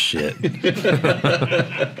 Oh shit.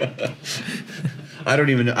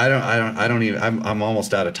 I'm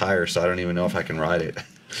almost out of tires, so I don't even know if I can ride it.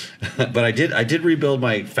 But I did rebuild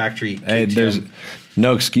my factory. Hey, KTM. there's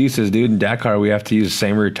no excuses, dude. In Dakar, we have to use the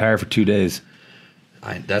same rear tire for 2 days.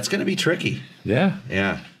 That's going to be tricky. Yeah.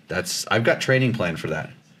 Yeah, I've got training planned for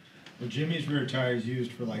that. Well, Jimmy's rear tire is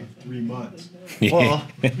used for like 3 months. Well,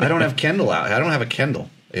 I don't have Kendall out. I don't have a Kendall.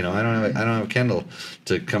 I don't have a Kendall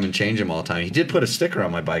to come and change him all the time. He did put a sticker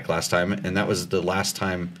on my bike last time, and that was the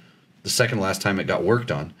second last time it got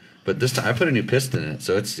worked on. But this time I put a new piston in it,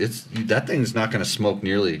 so it's that thing's not going to smoke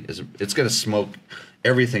nearly. It's going to smoke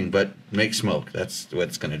everything but make smoke. That's what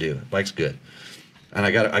it's going to do. The bike's good, and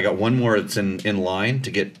I got one more that's in line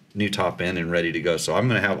to get new top end and ready to go. So I'm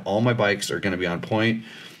going to have all my bikes are going to be on point.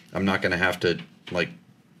 I'm not going to have to like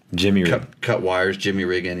Jimmy rig. cut wires, Jimmy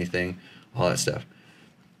rig anything, all that stuff.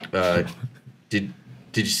 Did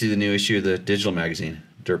you see the new issue of the digital magazine,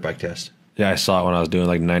 Dirt Bike Test? Yeah, I saw it when I was doing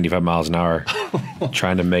like 95 miles an hour,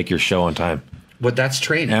 trying to make your show on time. But that's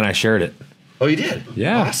training. And I shared it. Oh, you did?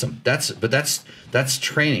 Yeah. Awesome. That's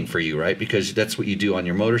training for you, right? Because that's what you do on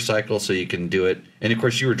your motorcycle, so you can do it. And of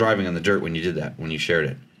course, you were driving on the dirt when you did that, when you shared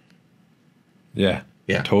it. Yeah.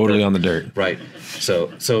 Yeah. Totally on the dirt. Right.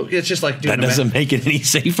 So it's just like doing That doesn't make it any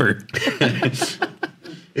safer.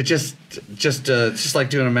 It's just like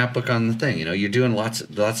doing a map book on the thing. You're doing lots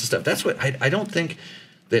of stuff. That's what I don't think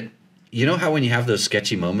that. You know how when you have those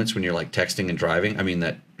sketchy moments when you're like texting and driving? I mean,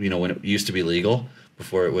 that, when it used to be legal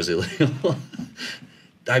before it was illegal.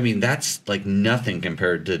 I mean, that's like nothing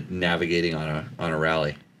compared to navigating on a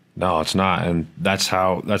rally. No, it's not. And that's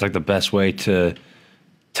like the best way to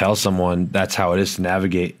tell someone that's how it is to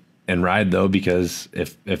navigate and ride, though, because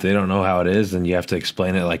if they don't know how it is, then you have to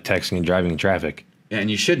explain it like texting and driving in traffic.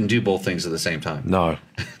 And you shouldn't do both things at the same time. No.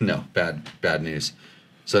 No, bad news.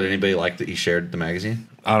 So did anybody like that you shared the magazine?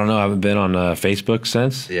 I don't know. I haven't been on Facebook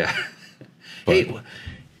since. Yeah. But, hey,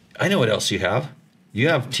 I know what else you have. You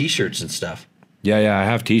have T-shirts and stuff. Yeah. I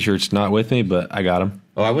have T-shirts, not with me, but I got them.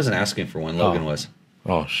 Oh, I wasn't asking for one. Logan was.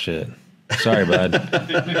 Oh, shit. Sorry, bud.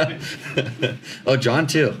 Oh, John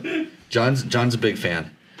too. John's a big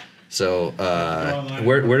fan. So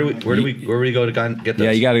where do we go to get those?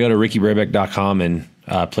 Yeah, you got to go to rickybrabec.com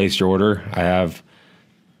and place your order. I have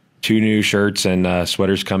 2 new shirts and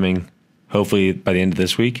sweaters coming hopefully by the end of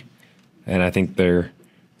this week, and I think they're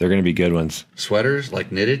They're going to be good ones. Sweaters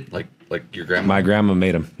like knitted, like your grandma. My grandma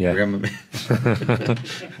made them. Yeah. Grandma.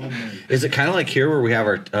 Is it kind of like here where we have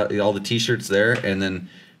our all the T-shirts there, and then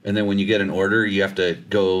when you get an order, you have to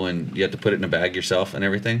go and you have to put it in a bag yourself and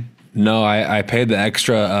everything? No, I paid the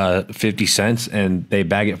extra 50 cents, and they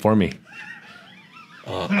bag it for me.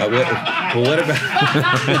 What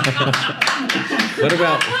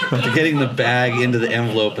about getting the bag into the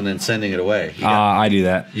envelope and then sending it away? I do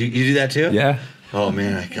that. You do that too? Yeah. Oh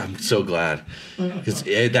man, I'm so glad, because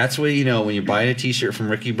that's what when you're buying a T-shirt from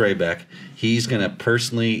Ricky Brabec, he's gonna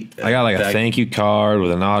personally. I got like a thank you card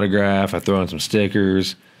with an autograph. I throw in some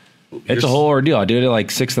stickers. It's a whole ordeal. I do it at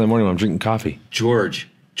like 6 in the morning when I'm drinking coffee. George,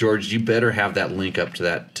 you better have that link up to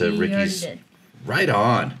that to Ricky's. Right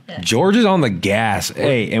on. Yeah. George is on the gas.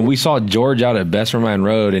 Hey, and we saw George out at Best Mine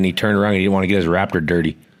Road, and he turned around and he didn't want to get his Raptor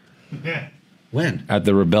dirty When? at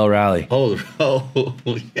the Rebel Rally. Oh,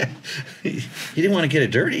 yeah. He didn't want to get it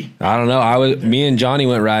dirty. I don't know. Me and Johnny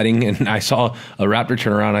went riding, and I saw a Raptor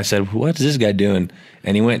turn around. I said, "What's this guy doing?"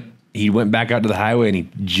 And he went back out to the highway and he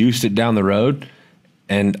juiced it down the road.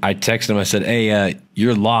 And I texted him. I said, "Hey,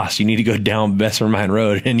 you're lost. You need to go down Bessemer Mine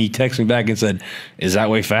Road." And he texted me back and said, "Is that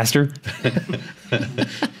way faster?"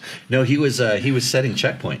 No, he was setting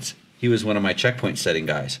checkpoints. He was one of my checkpoint setting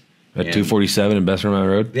guys. At 247 in Bessemer Mine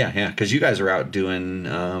Road? Yeah, because you guys are out doing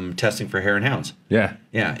testing for hare and hounds. Yeah.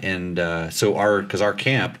 Yeah, and so our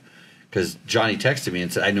camp, because Johnny texted me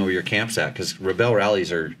and said, "I know where your camp's at," because Rebel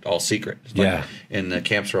rallies are all secret. Yeah. And the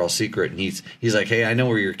camps are all secret, and he's like, "Hey, I know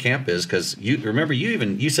where your camp is," because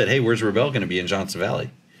you said, "Hey, where's Rebel going to be in Johnson Valley?"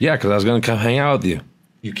 Yeah, because I was going to come hang out with you.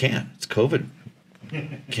 You can't. It's COVID.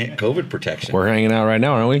 Can't COVID protection. We're hanging out right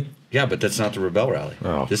now, aren't we? Yeah, but that's not the Rebel rally.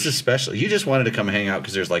 Oh. This is special. You just wanted to come hang out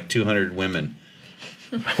because there's like 200 women.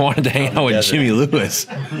 I wanted to hang out with desert. Jimmy Lewis.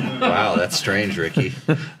 Wow, that's strange, Ricky.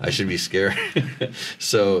 I should be scared.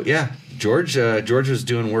 So yeah, George was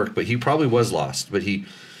doing work, but he probably was lost. But he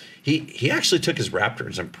actually took his Raptor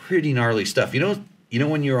and some pretty gnarly stuff. You know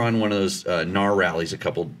when you were on one of those NAR rallies a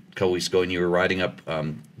couple weeks ago, and you were riding up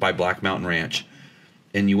by Black Mountain Ranch,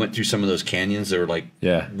 and you went through some of those canyons that were like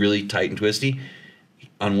really tight and twisty.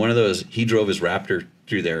 On one of those, he drove his Raptor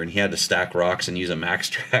through there, and he had to stack rocks and use a max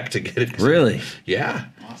track to get it. Really? Yeah.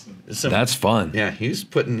 Awesome. That's fun. Yeah, he's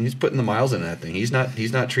putting the miles in that thing. He's not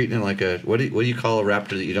treating it like a what do you call a Raptor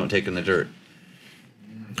that you don't take in the dirt?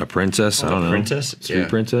 A princess? I don't know. Princess? Sweet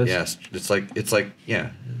princess? Yes. It's like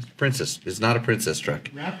princess. It's not a princess truck.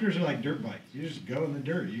 Raptors are like dirt bikes. You just go in the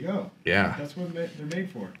dirt. You go. Yeah. That's what they're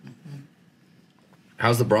made for.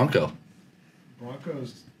 How's the Bronco?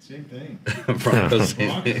 Broncos, same thing. Broncos.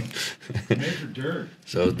 Made for dirt.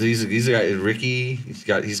 So these guys, Ricky, he's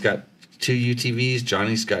got 2 UTVs.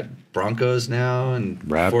 Johnny's got Broncos now and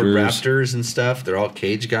Ford Raptors and stuff. They're all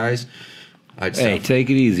cage guys. Hey, take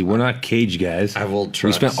it easy. We're not cage guys. I have old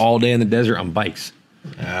trucks. We spent all day in the desert on bikes.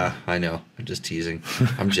 I know. I'm just teasing.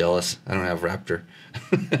 I'm jealous. I don't have Raptor.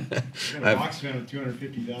 I got a box fan with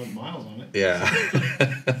 250,000 miles on it.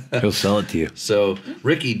 Yeah. He'll sell it to you. So,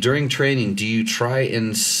 Ricky, during training, do you try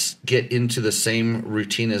and get into the same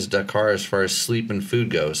routine as Dakar as far as sleep and food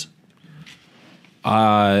goes?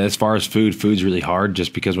 As far as food's really hard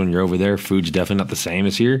just because when you're over there, food's definitely not the same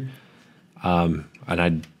as here. And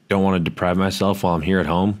I don't want to deprive myself while I'm here at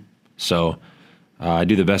home. So I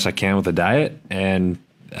do the best I can with the diet and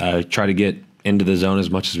try to get into the zone as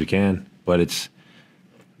much as we can. But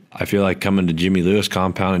I feel like coming to Jimmy Lewis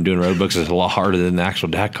compound and doing road books is a lot harder than the actual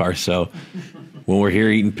Dakar. So when we're here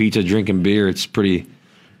eating pizza, drinking beer, it's pretty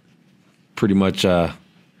much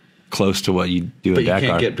close to what you do But at Dakar. you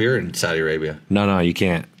can't get beer in Saudi Arabia. No, you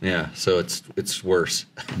can't. Yeah, so it's worse.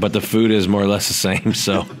 But the food is more or less the same.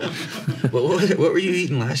 So What were you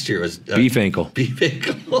eating last year? Was beef ankle. Beef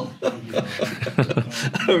ankle.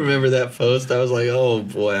 I remember that post. I was like, oh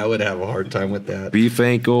boy, I would have a hard time with that. Beef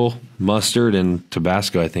ankle, mustard, and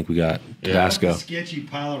Tabasco. I think we got Tabasco. A sketchy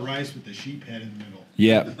pile of rice with the sheep head in the middle.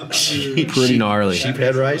 Yeah, pretty gnarly. Sheep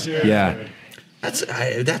head rice. Yeah,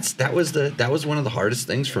 That was one of the hardest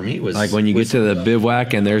things for me. Was like when you get to the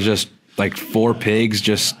bivouac and there's just like 4 pigs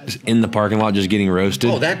just in the parking lot just getting roasted.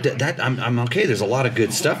 Oh, that I'm okay. There's a lot of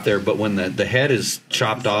good stuff there, but when the head is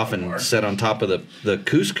chopped off and set on top of the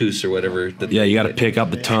couscous or whatever. Yeah, you got to pick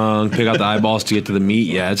out the tongue, pick out the eyeballs to get to the meat.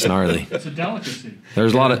 Yeah, it's gnarly. It's a delicacy.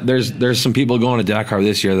 There's a lot of there's some people going to Dakar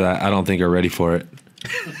this year that I don't think are ready for it.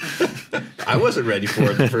 I wasn't ready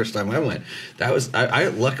for it the first time I went. That was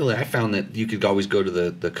luckily I found that you could always go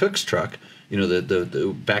to the cook's truck. You know,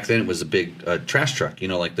 the back then it was a big trash truck. You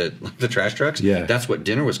know, like the trash trucks. Yeah, that's what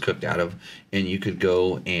dinner was cooked out of, and you could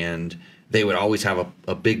go and they would always have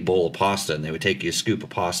a big bowl of pasta, and they would take you a scoop of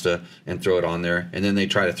pasta and throw it on there, and then they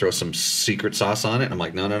try to throw some secret sauce on it. And I'm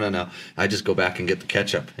like, no. I just go back and get the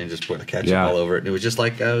ketchup and just put the ketchup all over it. And it was just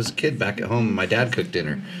like I was a kid back at home, and my dad cooked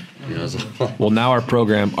dinner. You know, well, now our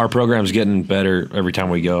program's getting better every time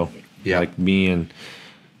we go. Yeah. Like me and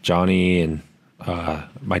Johnny and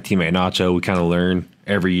my teammate Nacho, we kind of learn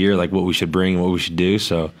every year like what we should bring and what we should do.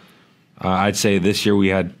 So I'd say this year we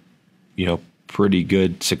had, pretty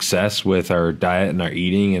good success with our diet and our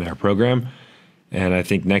eating and our program. And I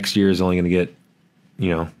think next year is only going to get,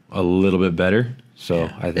 a little bit better. So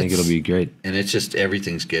I think it'll be great. And it's just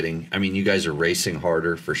everything's getting, I mean, you guys are racing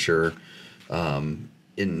harder for sure.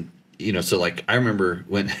 So like I remember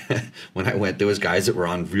when I went, there was guys that were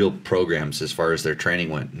on real programs as far as their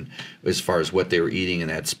training went, and as far as what they were eating, and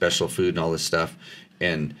had special food and all this stuff.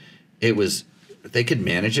 And it was, they could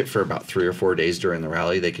manage it for about 3 or 4 days during the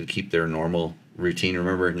rally. They could keep their normal routine.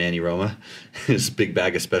 Remember Nanny Roma, his big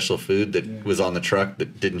bag of special food that was on the truck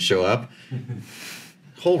that didn't show up.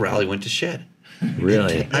 Whole rally went to shit.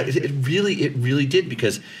 Really? It really did,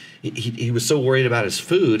 because he was so worried about his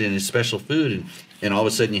food and his special food, and all of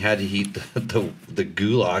a sudden you had to eat the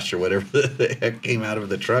goulash or whatever the heck came out of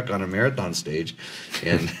the truck on a marathon stage,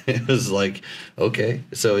 and it was like, okay,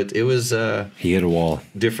 so it was he hit a wall.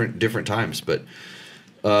 Different times, but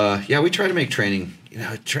we try to make training.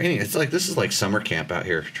 It's like, this is like summer camp out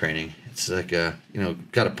here. Training. It's like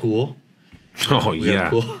got a pool. Oh, yeah.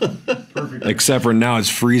 Perfect. Except for now it's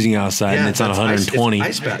freezing outside and it's on 120.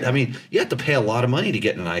 Ice bath. I mean, you have to pay a lot of money to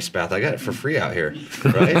get in an ice bath. I got it for free out here,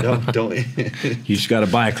 right? don't. You just got to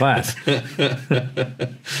buy a class.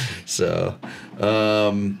 So,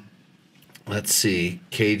 let's see.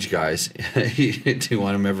 Cage guys, do you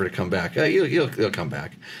want him ever to come back? He'll come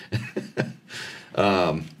back.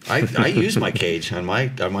 I use my cage on my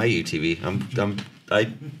UTV.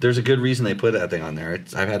 There's a good reason they put that thing on there.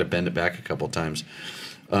 I've had to bend it back a couple times.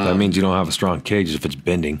 That means you don't have a strong cage if it's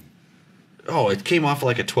bending. Oh, it came off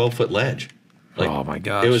like a 12-foot ledge. Oh my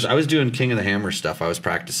gosh! I was doing King of the Hammer stuff. I was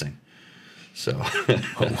practicing. So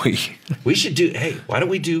we should do. Hey, why don't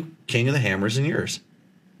we do King of the Hammers and yours?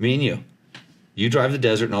 Me and you. You drive the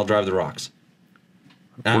desert and I'll drive the rocks.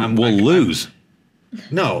 We'll lose.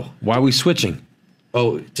 No. Why are we switching?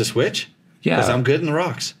 Oh, to switch? Yeah. Because I'm good in the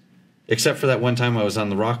rocks. Except for that one time I was on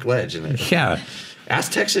the rock ledge. Yeah.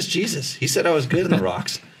 Ask Texas Jesus. He said I was good in the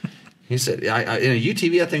rocks. He said, in a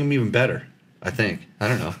UTV, I think I'm even better. I think. I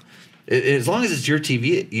don't know. As long as it's your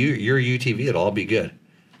TV, your UTV, it'll all be good.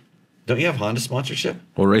 Don't you have Honda sponsorship?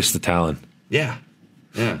 We'll race the Talon. Yeah.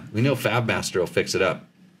 Yeah. We know Fab Master will fix it up.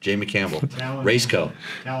 Jamie Campbell. Raceco.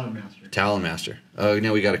 Talon Master. Oh,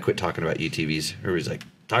 we got to quit talking about UTVs. Everybody's like,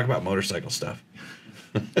 talk about motorcycle stuff.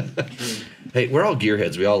 Hey, we're all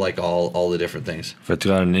gearheads. We all like all the different things. If it's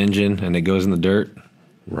got an engine and it goes in the dirt,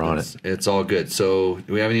 we're on it. It's all good. So,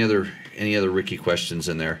 do we have any other Ricky questions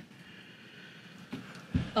in there?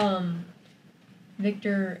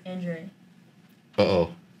 Victor Andre.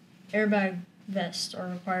 Uh-oh. Airbag vests are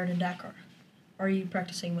required in Dakar. Are you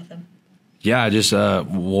practicing with them? Yeah, I just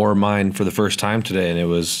wore mine for the first time today, and it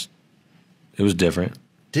was different.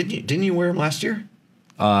 Didn't you wear them last year?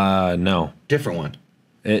 No. Different one.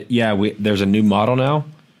 There's a new model now.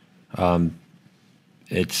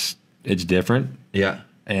 It's different. Yeah.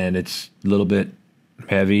 And it's a little bit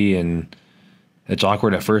heavy, and it's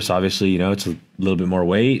awkward at first. Obviously, it's a little bit more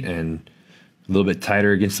weight and a little bit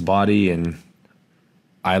tighter against the body, and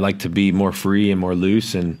I like to be more free and more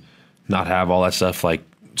loose and not have all that stuff like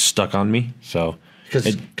stuck on me. So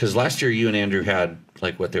because last year you and Andrew had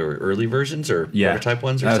like what, they were early versions or prototype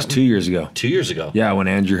ones or that something? Was 2 years ago. 2 years ago. Yeah, when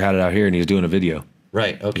Andrew had it out here and he was doing a video.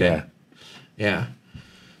 Right. Okay. Yeah.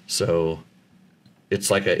 So it's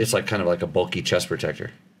like kind of like a bulky chest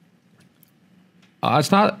protector.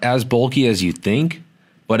 It's not as bulky as you think,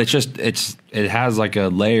 but it has like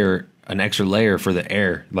an extra layer for the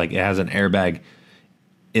air. Like it has an airbag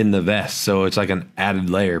in the vest, so it's like an added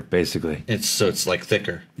layer basically. It's like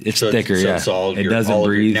thicker. It's thicker, yeah. So it doesn't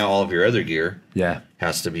breathe. Now all of your other gear, yeah,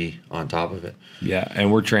 has to be on top of it. Yeah, and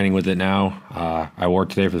we're training with it now. I wore it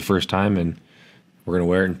today for the first time, and we're gonna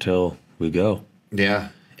wear it until we go. Yeah,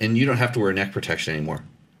 and you don't have to wear neck protection anymore.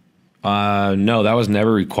 No, that was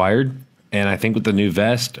never required. And I think with the new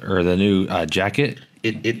vest or the new jacket,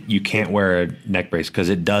 you can't wear a neck brace because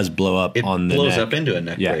it does blow up on the neck. It blows up into a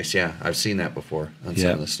neck brace, yeah. I've seen that before on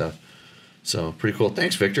some of the stuff. So, pretty cool.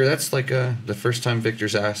 Thanks, Victor. That's like the first time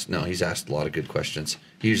Victor's asked. No, he's asked a lot of good questions.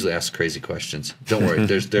 He usually asks crazy questions. Don't worry.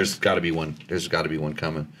 there's got to be one. There's got to be one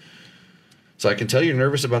coming. So, I can tell you're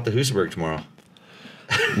nervous about the Husaberg tomorrow.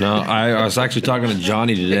 No, I was actually talking to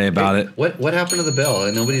Johnny today about it. What happened to the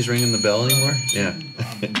bell? Nobody's ringing the bell anymore? Yeah.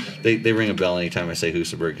 they ring a bell anytime I say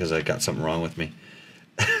Husaberg because I got something wrong with me.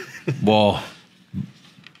 Well,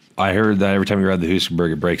 I heard that every time you ride the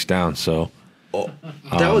Husaberg, it breaks down. So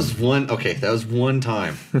that was one. Okay, that was one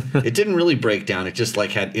time. It didn't really break down. It just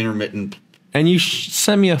like had intermittent. And you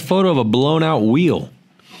sent me a photo of a blown out wheel.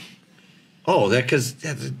 Oh, that's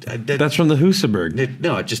from the Husaberg. It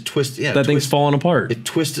just twisted. Yeah, that thing's falling apart. It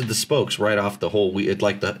twisted the spokes right off the whole wheel. It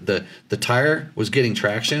like the tire was getting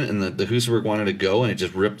traction, and the Husaberg wanted to go, and it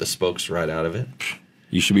just ripped the spokes right out of it.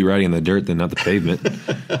 You should be riding in the dirt then, not the pavement.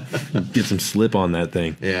 Get some slip on that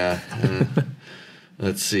thing. Yeah.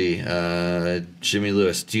 Let's see. Jimmy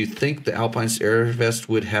Lewis, do you think the Alpine's air vest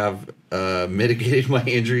would have mitigated my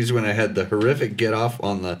injuries when I had the horrific get off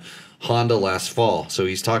on the Honda last fall? So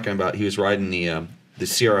he's talking about he was riding the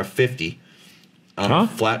CRF 50 on a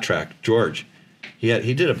flat track. George, he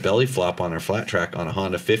did a belly flop on a flat track on a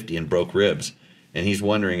Honda 50 and broke ribs, and he's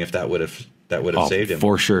wondering if that would have saved him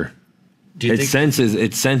for sure. It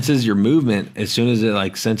senses your movement. As soon as it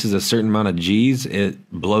like senses a certain amount of G's, it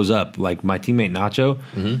blows up. Like my teammate Nacho,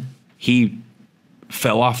 he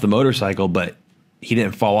fell off the motorcycle, but he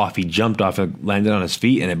didn't fall off. He jumped off and landed on his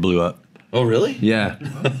feet, and it blew up. Oh, really? Yeah,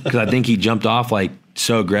 because I think he jumped off like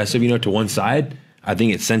so aggressive, to one side. I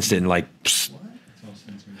think it sensed it and like. Psst.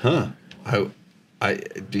 Huh.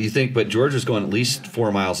 Do you think? But George was going at least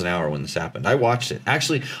 4 miles an hour when this happened. I watched it.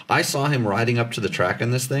 Actually, I saw him riding up to the track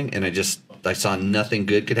on this thing, and I saw nothing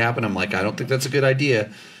good could happen. I'm like, I don't think that's a good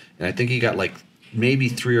idea. And I think he got like maybe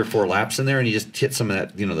 3 or 4 laps in there, and he just hit some of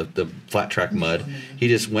that, the flat track mud. He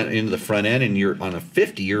just went into the front end, and you're on a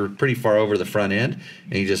 50. You're pretty far over the front end,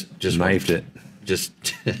 and he just knifed it. Just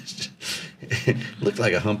looked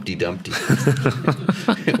like a Humpty Dumpty.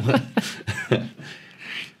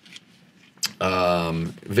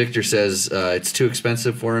 Victor says it's too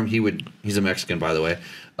expensive for him. He's a Mexican, by the way.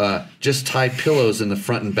 Just tie pillows in the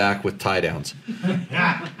front and back with tie downs.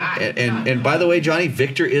 and by the way, Johnny,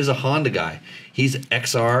 Victor is a Honda guy. He's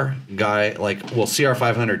XR guy, CR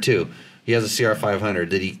 500 too. He has a CR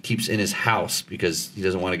 500 that he keeps in his house because he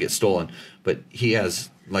doesn't want to get stolen. But he has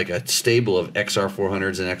like a stable of XR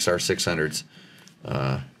 400s and XR 600s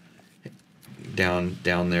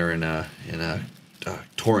down there in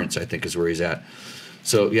Torrance, I think is where he's at.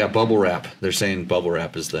 So yeah, bubble wrap. They're saying bubble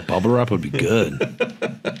wrap is the bubble wrap would be good.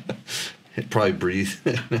 It probably breathe.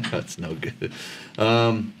 That's no good.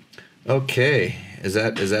 Okay, is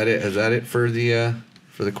that it? Is that it for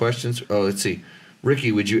the questions? Oh, let's see.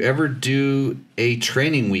 Ricky, would you ever do a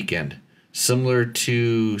training weekend similar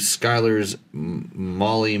to Skylar's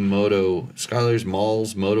Malls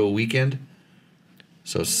Moto weekend?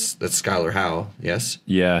 So that's Skylar Howe, yes?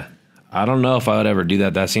 Yeah. I don't know if I would ever do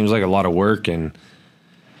that. That seems like a lot of work, and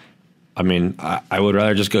I mean, I would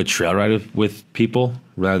rather just go trail ride with people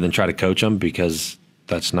rather than try to coach them because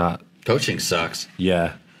that's not... Coaching sucks.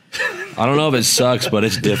 Yeah. I don't know if it sucks, but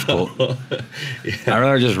it's difficult. Yeah. I'd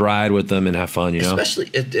rather just ride with them and have fun,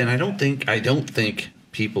 Especially, and I don't think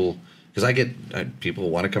people, because I get people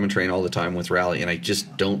want to come and train all the time with Rally, and I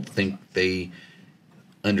just don't think they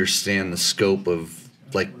understand the scope of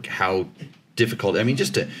like how difficult. I mean,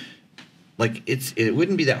 just to like it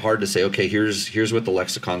wouldn't be that hard to say, okay, here's what the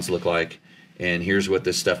lexicons look like, and here's what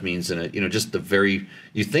this stuff means in it. Just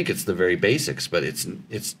you think it's the very basics, but it's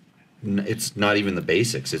not even the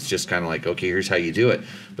basics. It's just kind of like, okay, here's how you do it.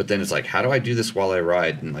 But then it's like, how do I do this while I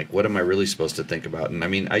ride? And like, what am I really supposed to think about? And I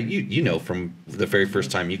mean, from the very first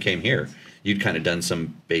time you came here, you'd kind of done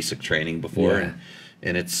some basic training before, yeah.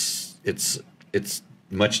 and it's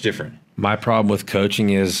much different. My problem with coaching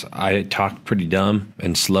is I talk pretty dumb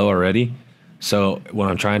and slow already. So when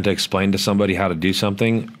I'm trying to explain to somebody how to do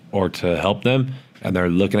something or to help them, and they're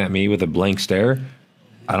looking at me with a blank stare,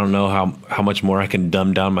 I don't know how much more I can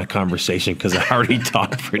dumb down my conversation because I already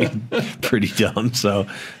talk pretty dumb. So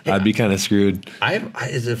yeah. I'd be kind of screwed.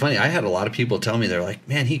 It's funny. I had a lot of people tell me they're like,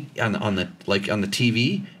 man, he on the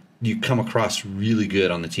TV, you come across really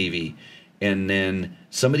good on the TV, and then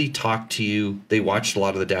somebody talked to you. They watched a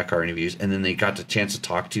lot of the Dakar interviews, and then they got the chance to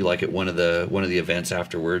talk to you like at one of the events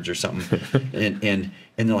afterwards or something, and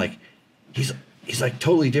they're like, he's like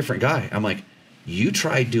totally different guy. I'm like, you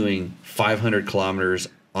try doing 500 kilometers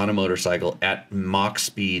on a motorcycle at Mach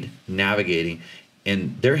speed navigating,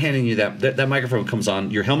 and they're handing you that microphone comes on,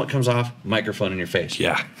 your helmet comes off, microphone in your face.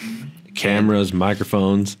 Yeah. Cameras,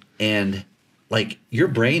 microphones. And like your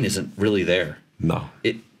brain isn't really there. No.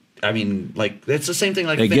 I mean, like it's the same thing.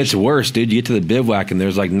 Like it gets worse, dude. You get to the bivouac and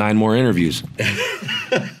there's like 9 more interviews.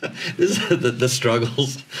 This is the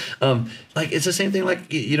struggles. Like it's the same thing.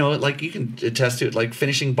 Like like you can attest to it. Like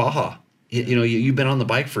finishing Baja. You've been on the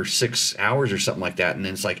bike for 6 hours or something like that, and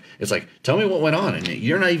then it's like tell me what went on, and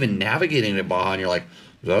you're not even navigating the Baja, and you're like,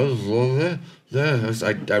 I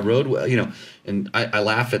rode well, and I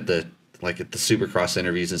laugh at the Supercross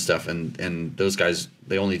interviews and stuff, and those guys,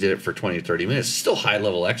 they only did it for 20 or 30 minutes. It's still high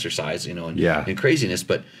level exercise, and craziness,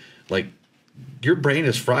 but like your brain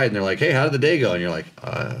is fried, and they're like, hey, how did the day go? And you're like,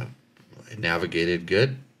 I navigated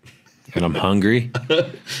good. And I'm hungry.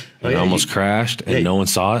 I almost crashed, and no one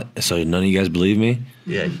saw it, so none of you guys believe me.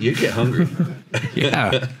 Yeah, you get hungry.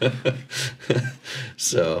 Yeah.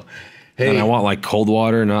 So, hey. And I want like cold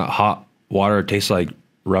water, not hot water. It tastes like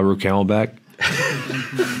rubber Camelback.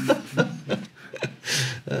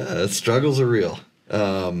 Struggles are real.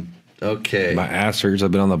 Okay. My ass hurts.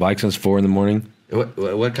 I've been on the bike since 4 a.m.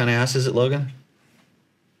 What kind of ass is it, Logan?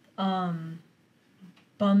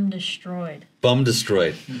 Bum destroyed. Bum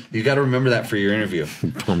destroyed. You got to remember that for your interview.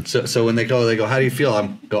 So when they go, how do you feel?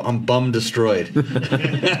 I'm bum destroyed.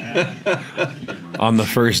 On the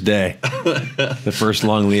first day, the first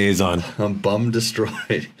long liaison. I'm bum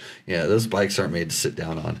destroyed. Yeah, those bikes aren't made to sit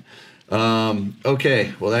down on.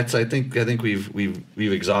 Okay, well I think we've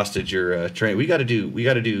exhausted your training. We got to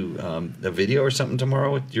do a video or something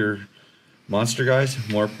tomorrow with your monster guys.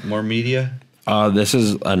 More media. This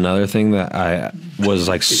is another thing that I was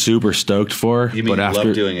like super stoked for. You mean but you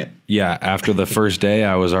love doing it? Yeah, after the first day,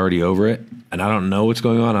 I was already over it, and I don't know what's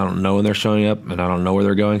going on. I don't know when they're showing up, and I don't know where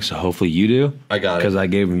they're going. So hopefully you do. I got it because I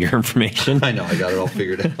gave them your information. I know I got it all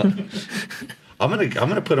figured out. I'm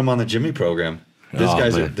gonna put them on the Jimmy program.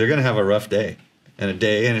 They're gonna have a rough day, and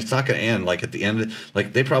it's not gonna end like at the end.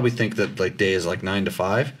 Like they probably think that like day is like 9 to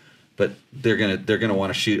 5, but they're gonna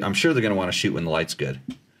want to shoot. I'm sure they're gonna want to shoot when the light's good.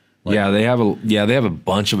 They have a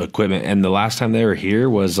bunch of equipment, and the last time they were here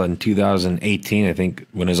was in 2018, I think,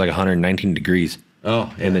 when it was like 119 degrees.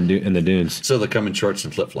 Oh, yeah. in the dunes. So they'll come in shorts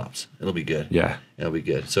and flip flops. It'll be good. Yeah, it'll be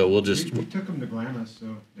good. So we'll just we took them to Glamis,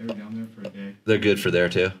 so they were down there for a day. They're good for there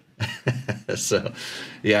too. So,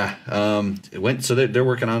 yeah. They're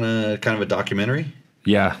working on a kind of a documentary.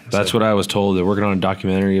 Yeah, that's what I was told. They're working on a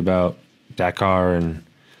documentary about Dakar and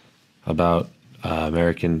about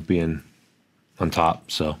American being on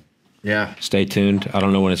top. So. Yeah. Stay tuned. I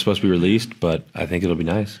don't know when it's supposed to be released, but I think it'll be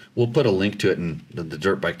nice. We'll put a link to it in the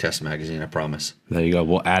Dirt Bike Test magazine, I promise. There you go.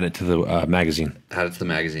 We'll add it to the magazine. Add it to the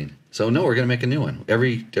magazine. So no, we're gonna make a new one.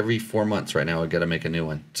 Every 4 months right now, I gotta make a new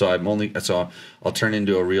one. So I'll turn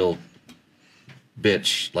into a real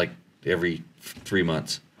bitch like every 3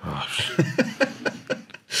 months. Oh,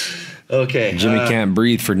 okay. Jimmy can't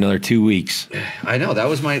breathe for another 2 weeks. I know and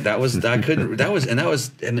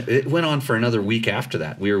it went on for another week after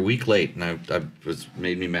that. We were a week late, and I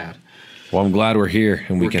made me mad. Well, I'm glad we're here,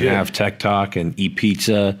 and we can good. have tech talk and eat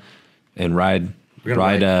pizza and ride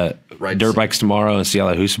dirt bikes tomorrow and see how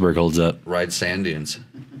that Husaberg holds up. Ride sand dunes.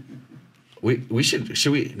 We should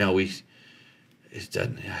we? No, we. It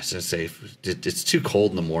doesn't. I was gonna say it's too cold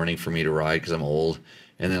in the morning for me to ride because I'm old.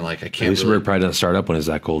 And then, like, I can't. Husaberg probably doesn't start up when it's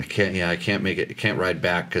that cold. I can't make it. I can't ride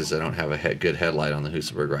back because I don't have a good headlight on the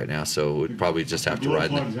Husaberg right now. So we'd probably just have to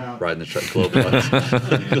ride in the truck. Glow plugs.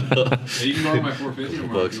 You can borrow my 450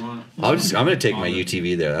 tomorrow if you want. I'm going to take my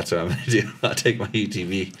UTV there. That's what I'm going to do. I'll take my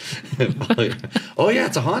UTV. Oh yeah,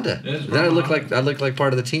 it's a Honda. Then I look like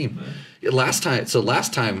part of the team. Yeah, last time,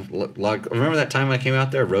 remember that time I came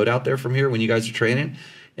out there, rode out there from here when you guys were training?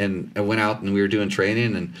 And I went out and we were doing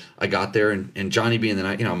training, and I got there, and Johnny being the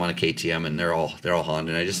night, I'm on a KTM, and they're all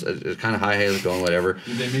Honda, and I just kind of high going whatever.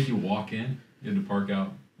 Did they make you walk in? You had to park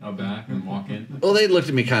out back and walk in? Well, they looked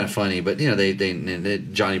at me kind of funny, but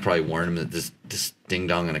Johnny probably warned him that this ding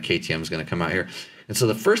dong on a KTM is going to come out here, and so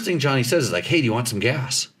the first thing Johnny says is like, "Hey, do you want some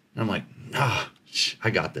gas?" And I'm like, I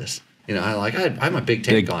got this. I'm a big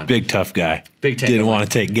tank on. Big tough guy. Big tank. Didn't want to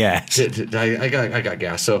take gas. I got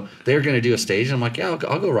gas. So they were going to do a stage, and I'm like, yeah,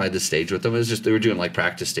 I'll go ride this stage with them. It was just they were doing like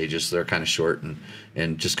practice stages, so they're kind of short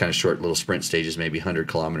and just kind of short little sprint stages, maybe 100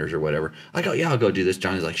 kilometers or whatever. I go, yeah, I'll go do this.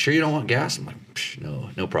 Johnny's like, sure you don't want gas? I'm like,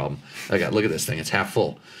 no problem. Look at this thing, it's half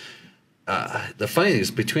full. The funny thing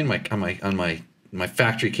is between my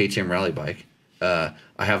factory KTM rally bike, I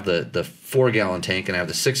have the 4-gallon tank and I have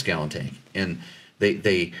the 6-gallon tank, and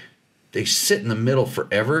they sit in the middle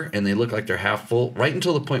forever, and they look like they're half full right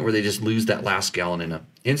until the point where they just lose that last gallon in an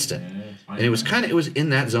instant. Yeah, and it was in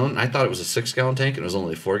that zone. I thought it was a 6-gallon tank, and it was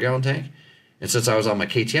only a 4-gallon tank. And since I was on my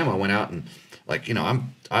KTM, I went out and I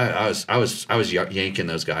was yanking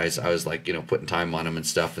those guys. I was like putting time on them and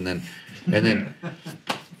stuff, and then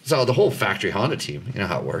so the whole factory Honda team, you know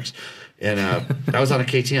how it works. And I was on a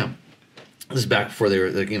KTM. This is back before they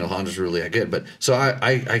were, Hondas were really that good. But so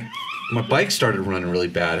my bike started running really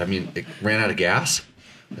bad. I mean, it ran out of gas.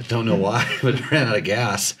 I don't know why, but it ran out of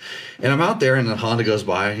gas. And I'm out there, and the Honda goes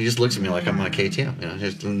by, and he just looks at me like I'm on a KTM.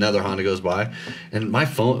 Just another Honda goes by, and my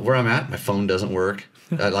phone, where I'm at, my phone doesn't work.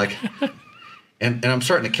 And I'm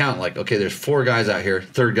starting to count, like, okay, there's 4 guys out here.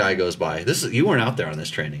 Third guy goes by. You weren't out there on this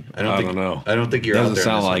training. I don't know. I don't think you're out there. Doesn't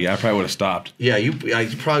sound like it. I probably would have stopped. Yeah, you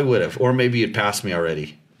probably would have, or maybe you'd passed me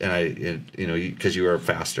already, and because you were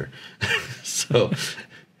faster. So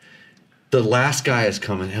the last guy is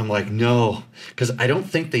coming, and I'm like, no, because I don't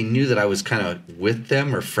think they knew that I was kind of with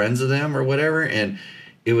them or friends of them or whatever, and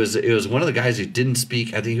it was one of the guys who didn't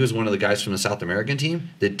speak. I think he was one of the guys from the South American team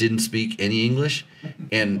that didn't speak any English,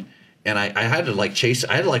 and I had to chase.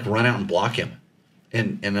 I had to run out and block him,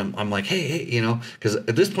 and I'm like, hey, because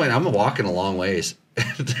at this point I'm walking a long ways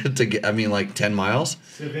to get. 10 miles.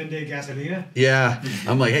 Se vende gasolina? Yeah,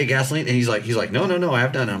 I'm like, hey, gasoline, and he's like, no, I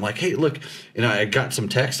have done. And I'm like, hey, look, I got some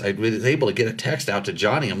text. I was able to get a text out to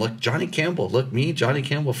Johnny. I'm like, Johnny Campbell, look, me, Johnny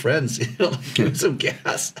Campbell, friends, give me some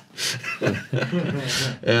gas.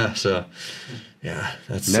 Yeah, so yeah,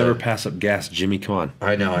 that's never pass up gas, Jimmy. Come on.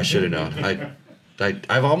 I know, I should have known.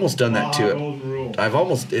 I've almost done that too. I've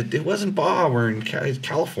almost. It wasn't Baja. We're in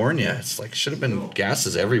California. It's like should have been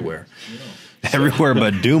gases everywhere. Everywhere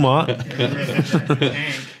but Dumont.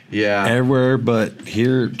 Yeah. Everywhere but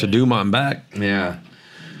here to Dumont and back. Yeah.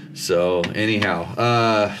 So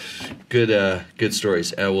anyhow, good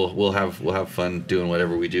stories. We'll have fun doing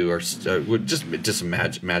whatever we do, or we're just some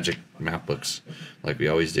magic map books like we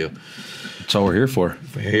always do. That's all we're here for.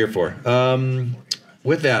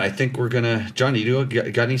 With that, I think we're gonna. John, you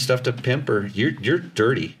got any stuff to pimp, or you're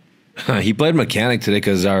dirty? He played mechanic today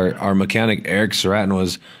because our mechanic Eric Seratin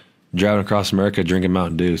was driving across America drinking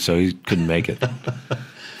Mountain Dew, so he couldn't make it.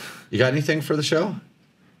 You got anything for the show?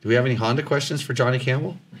 Do we have any Honda questions for Johnny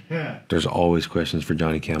Campbell? Yeah. There's always questions for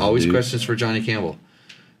Johnny Campbell. Always questions for Johnny Campbell.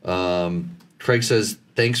 Craig says,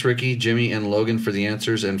 "Thanks, Ricky, Jimmy, and Logan for the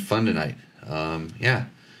answers and fun tonight." Yeah.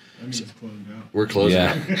 That means it's closing out. We're closing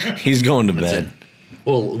out. He's going to bed.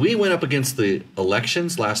 Well, we went up against the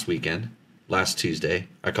elections last Tuesday.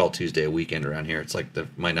 I call Tuesday a weekend around here. It's like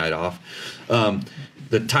my night off.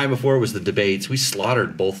 The time before was the debates. We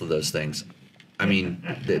slaughtered both of those things. I mean,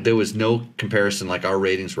 there was no comparison. Like, our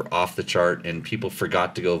ratings were off the chart, and people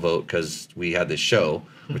forgot to go vote because we had this show,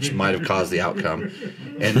 which might have caused the outcome.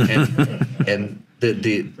 And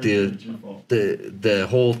the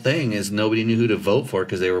whole thing is nobody knew who to vote for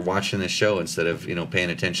because they were watching this show instead of paying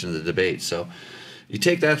attention to the debate. So you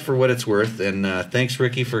take that for what it's worth. And thanks,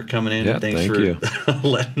 Ricky, for coming in. Yeah, thanks thank for you.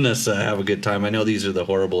 letting us have a good time. I know these are the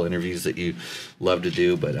horrible interviews that you love to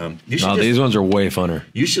do, but you should. No, these ones are way funner.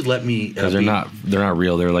 You should let me because they're not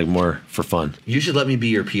real. They're like more for fun. You should let me be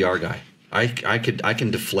your PR guy. I can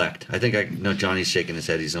deflect. I think no. Johnny's shaking his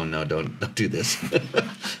head. He's going, no, don't do this.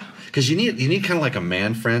 Because you need kind of like a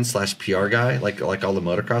man friend / PR guy, like all the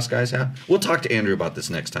motocross guys have. We'll talk to Andrew about this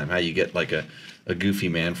next time. How you get like a goofy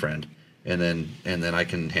man friend, and then I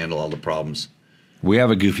can handle all the problems. We have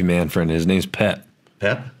a goofy man friend. His name's Pep.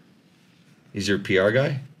 Pep? He's your PR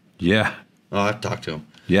guy? Yeah. Oh, I have to talk to him.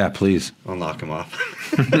 Yeah, please. I'll knock him off.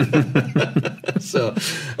 So,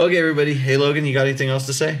 okay, everybody. Hey, Logan, you got anything else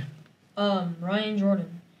to say? Ryan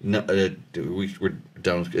Jordan. No, we're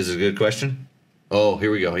done. Is it a good question? Oh,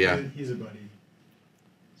 here we go. Yeah. He's a buddy.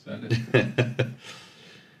 Send it.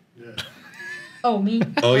 Yeah. Oh, me?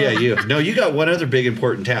 Oh, yeah, you. No, you got one other big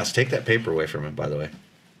important task. Take that paper away from him, by the way.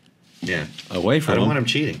 Yeah. Away from him? I don't want him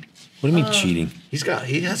cheating. What do you mean cheating?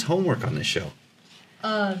 He has homework on this show.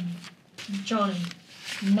 Johnny,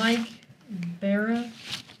 Mike Barra.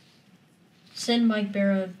 Send Mike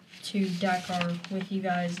Barra to Dakar with you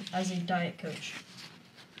guys as a diet coach.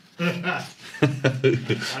 I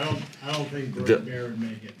don't think Brooke Bear would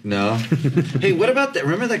make it. No. Hey, what about that?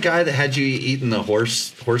 Remember that guy that had you eating the horse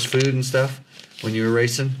food and stuff when you were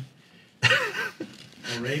racing?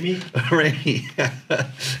 Ramy? Ramy.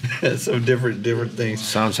 Some different things.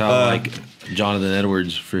 Sounds how like Jonathan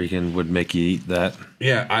Edwards freaking would make you eat that.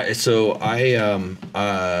 Yeah, I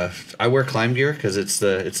wear Climb gear because it's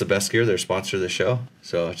the best gear. They're a sponsor of the show,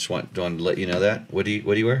 so I just want to let you know that. What do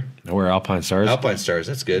you wear? I wear Alpine Stars. Alpine Stars.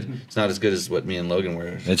 That's good. It's not as good as what me and Logan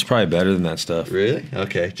wear. It's probably better than that stuff. Really?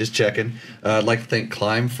 Okay, just checking. I'd like to thank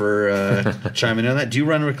Climb for chiming in on that. Do you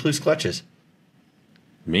run Recluse clutches?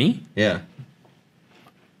 Me? Yeah.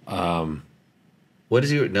 What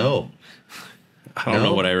is you? No. I don't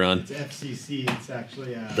know what I run. It's FCC. It's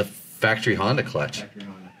actually The factory Honda clutch. factory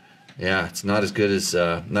Honda. Yeah, it's not as good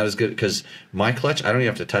because my clutch, I don't even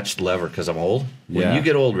have to touch the lever because I'm old. When Yeah. you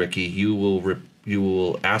get old, Ricky, you will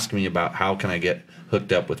will ask me about how can I get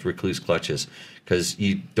hooked up with Recluse clutches, because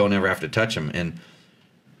you don't ever have to touch them. And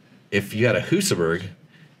if you had a Husaberg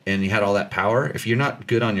and you had all that power, if you're not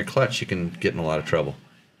good on your clutch, you can get in a lot of trouble.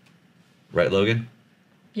 Right, Logan?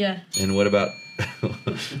 Yeah. And what about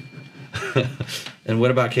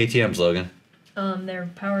KTM's, Logan? They're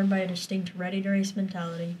powered by a distinct ready-to-race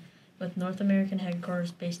mentality with North American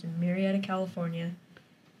headquarters based in Marietta, California.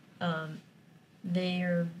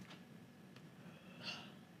 They're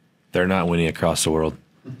not winning across the world.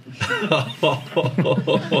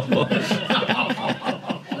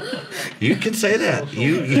 You can say that.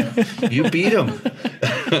 You beat him.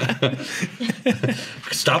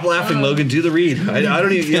 Stop laughing, Logan. Do the read. I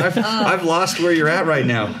don't even. I've lost where you're at right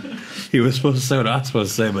now. He was supposed to say what I was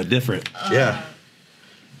supposed to say, but different. Yeah.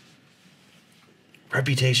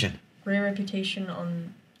 Reputation great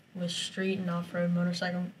reputation with street and off-road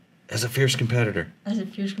motorcycle as a fierce competitor. As a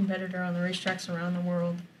fierce competitor on the racetracks around the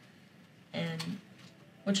world, and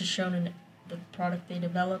which is shown in the product they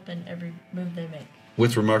develop and every move they make.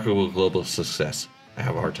 With remarkable global success. I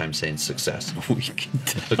have a hard time saying success. We can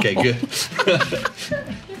tell. Okay, good.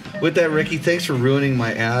 With that, Ricky, thanks for ruining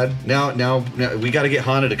my ad. Now we got to get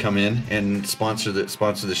Honda to come in and sponsor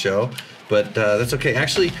the show, but that's okay.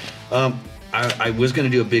 Actually, I was going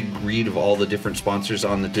to do a big read of all the different sponsors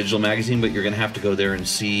on the digital magazine, but you're going to have to go there and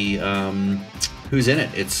see who's in it.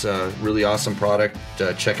 It's a really awesome product.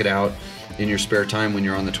 Check it out in your spare time when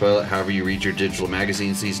you're on the toilet, however you read your digital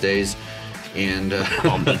magazines these days. And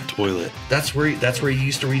on the toilet. That's where you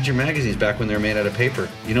used to read your magazines back when they were made out of paper.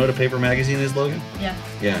 You know what a paper magazine is, Logan? Yeah.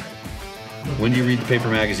 Yeah. When do you read the paper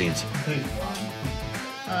magazines?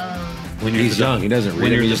 When He's young. He doesn't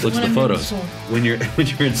read it. He just looks at the photos. When you're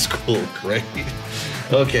in school, great.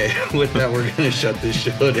 Okay, with that, we're gonna shut this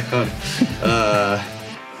show down.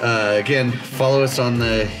 Again, follow us on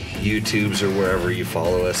the YouTubes or wherever you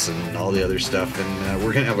follow us and all the other stuff. And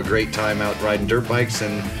we're going to have a great time out riding dirt bikes,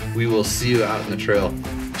 and we will see you out in the trail.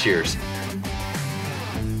 Cheers.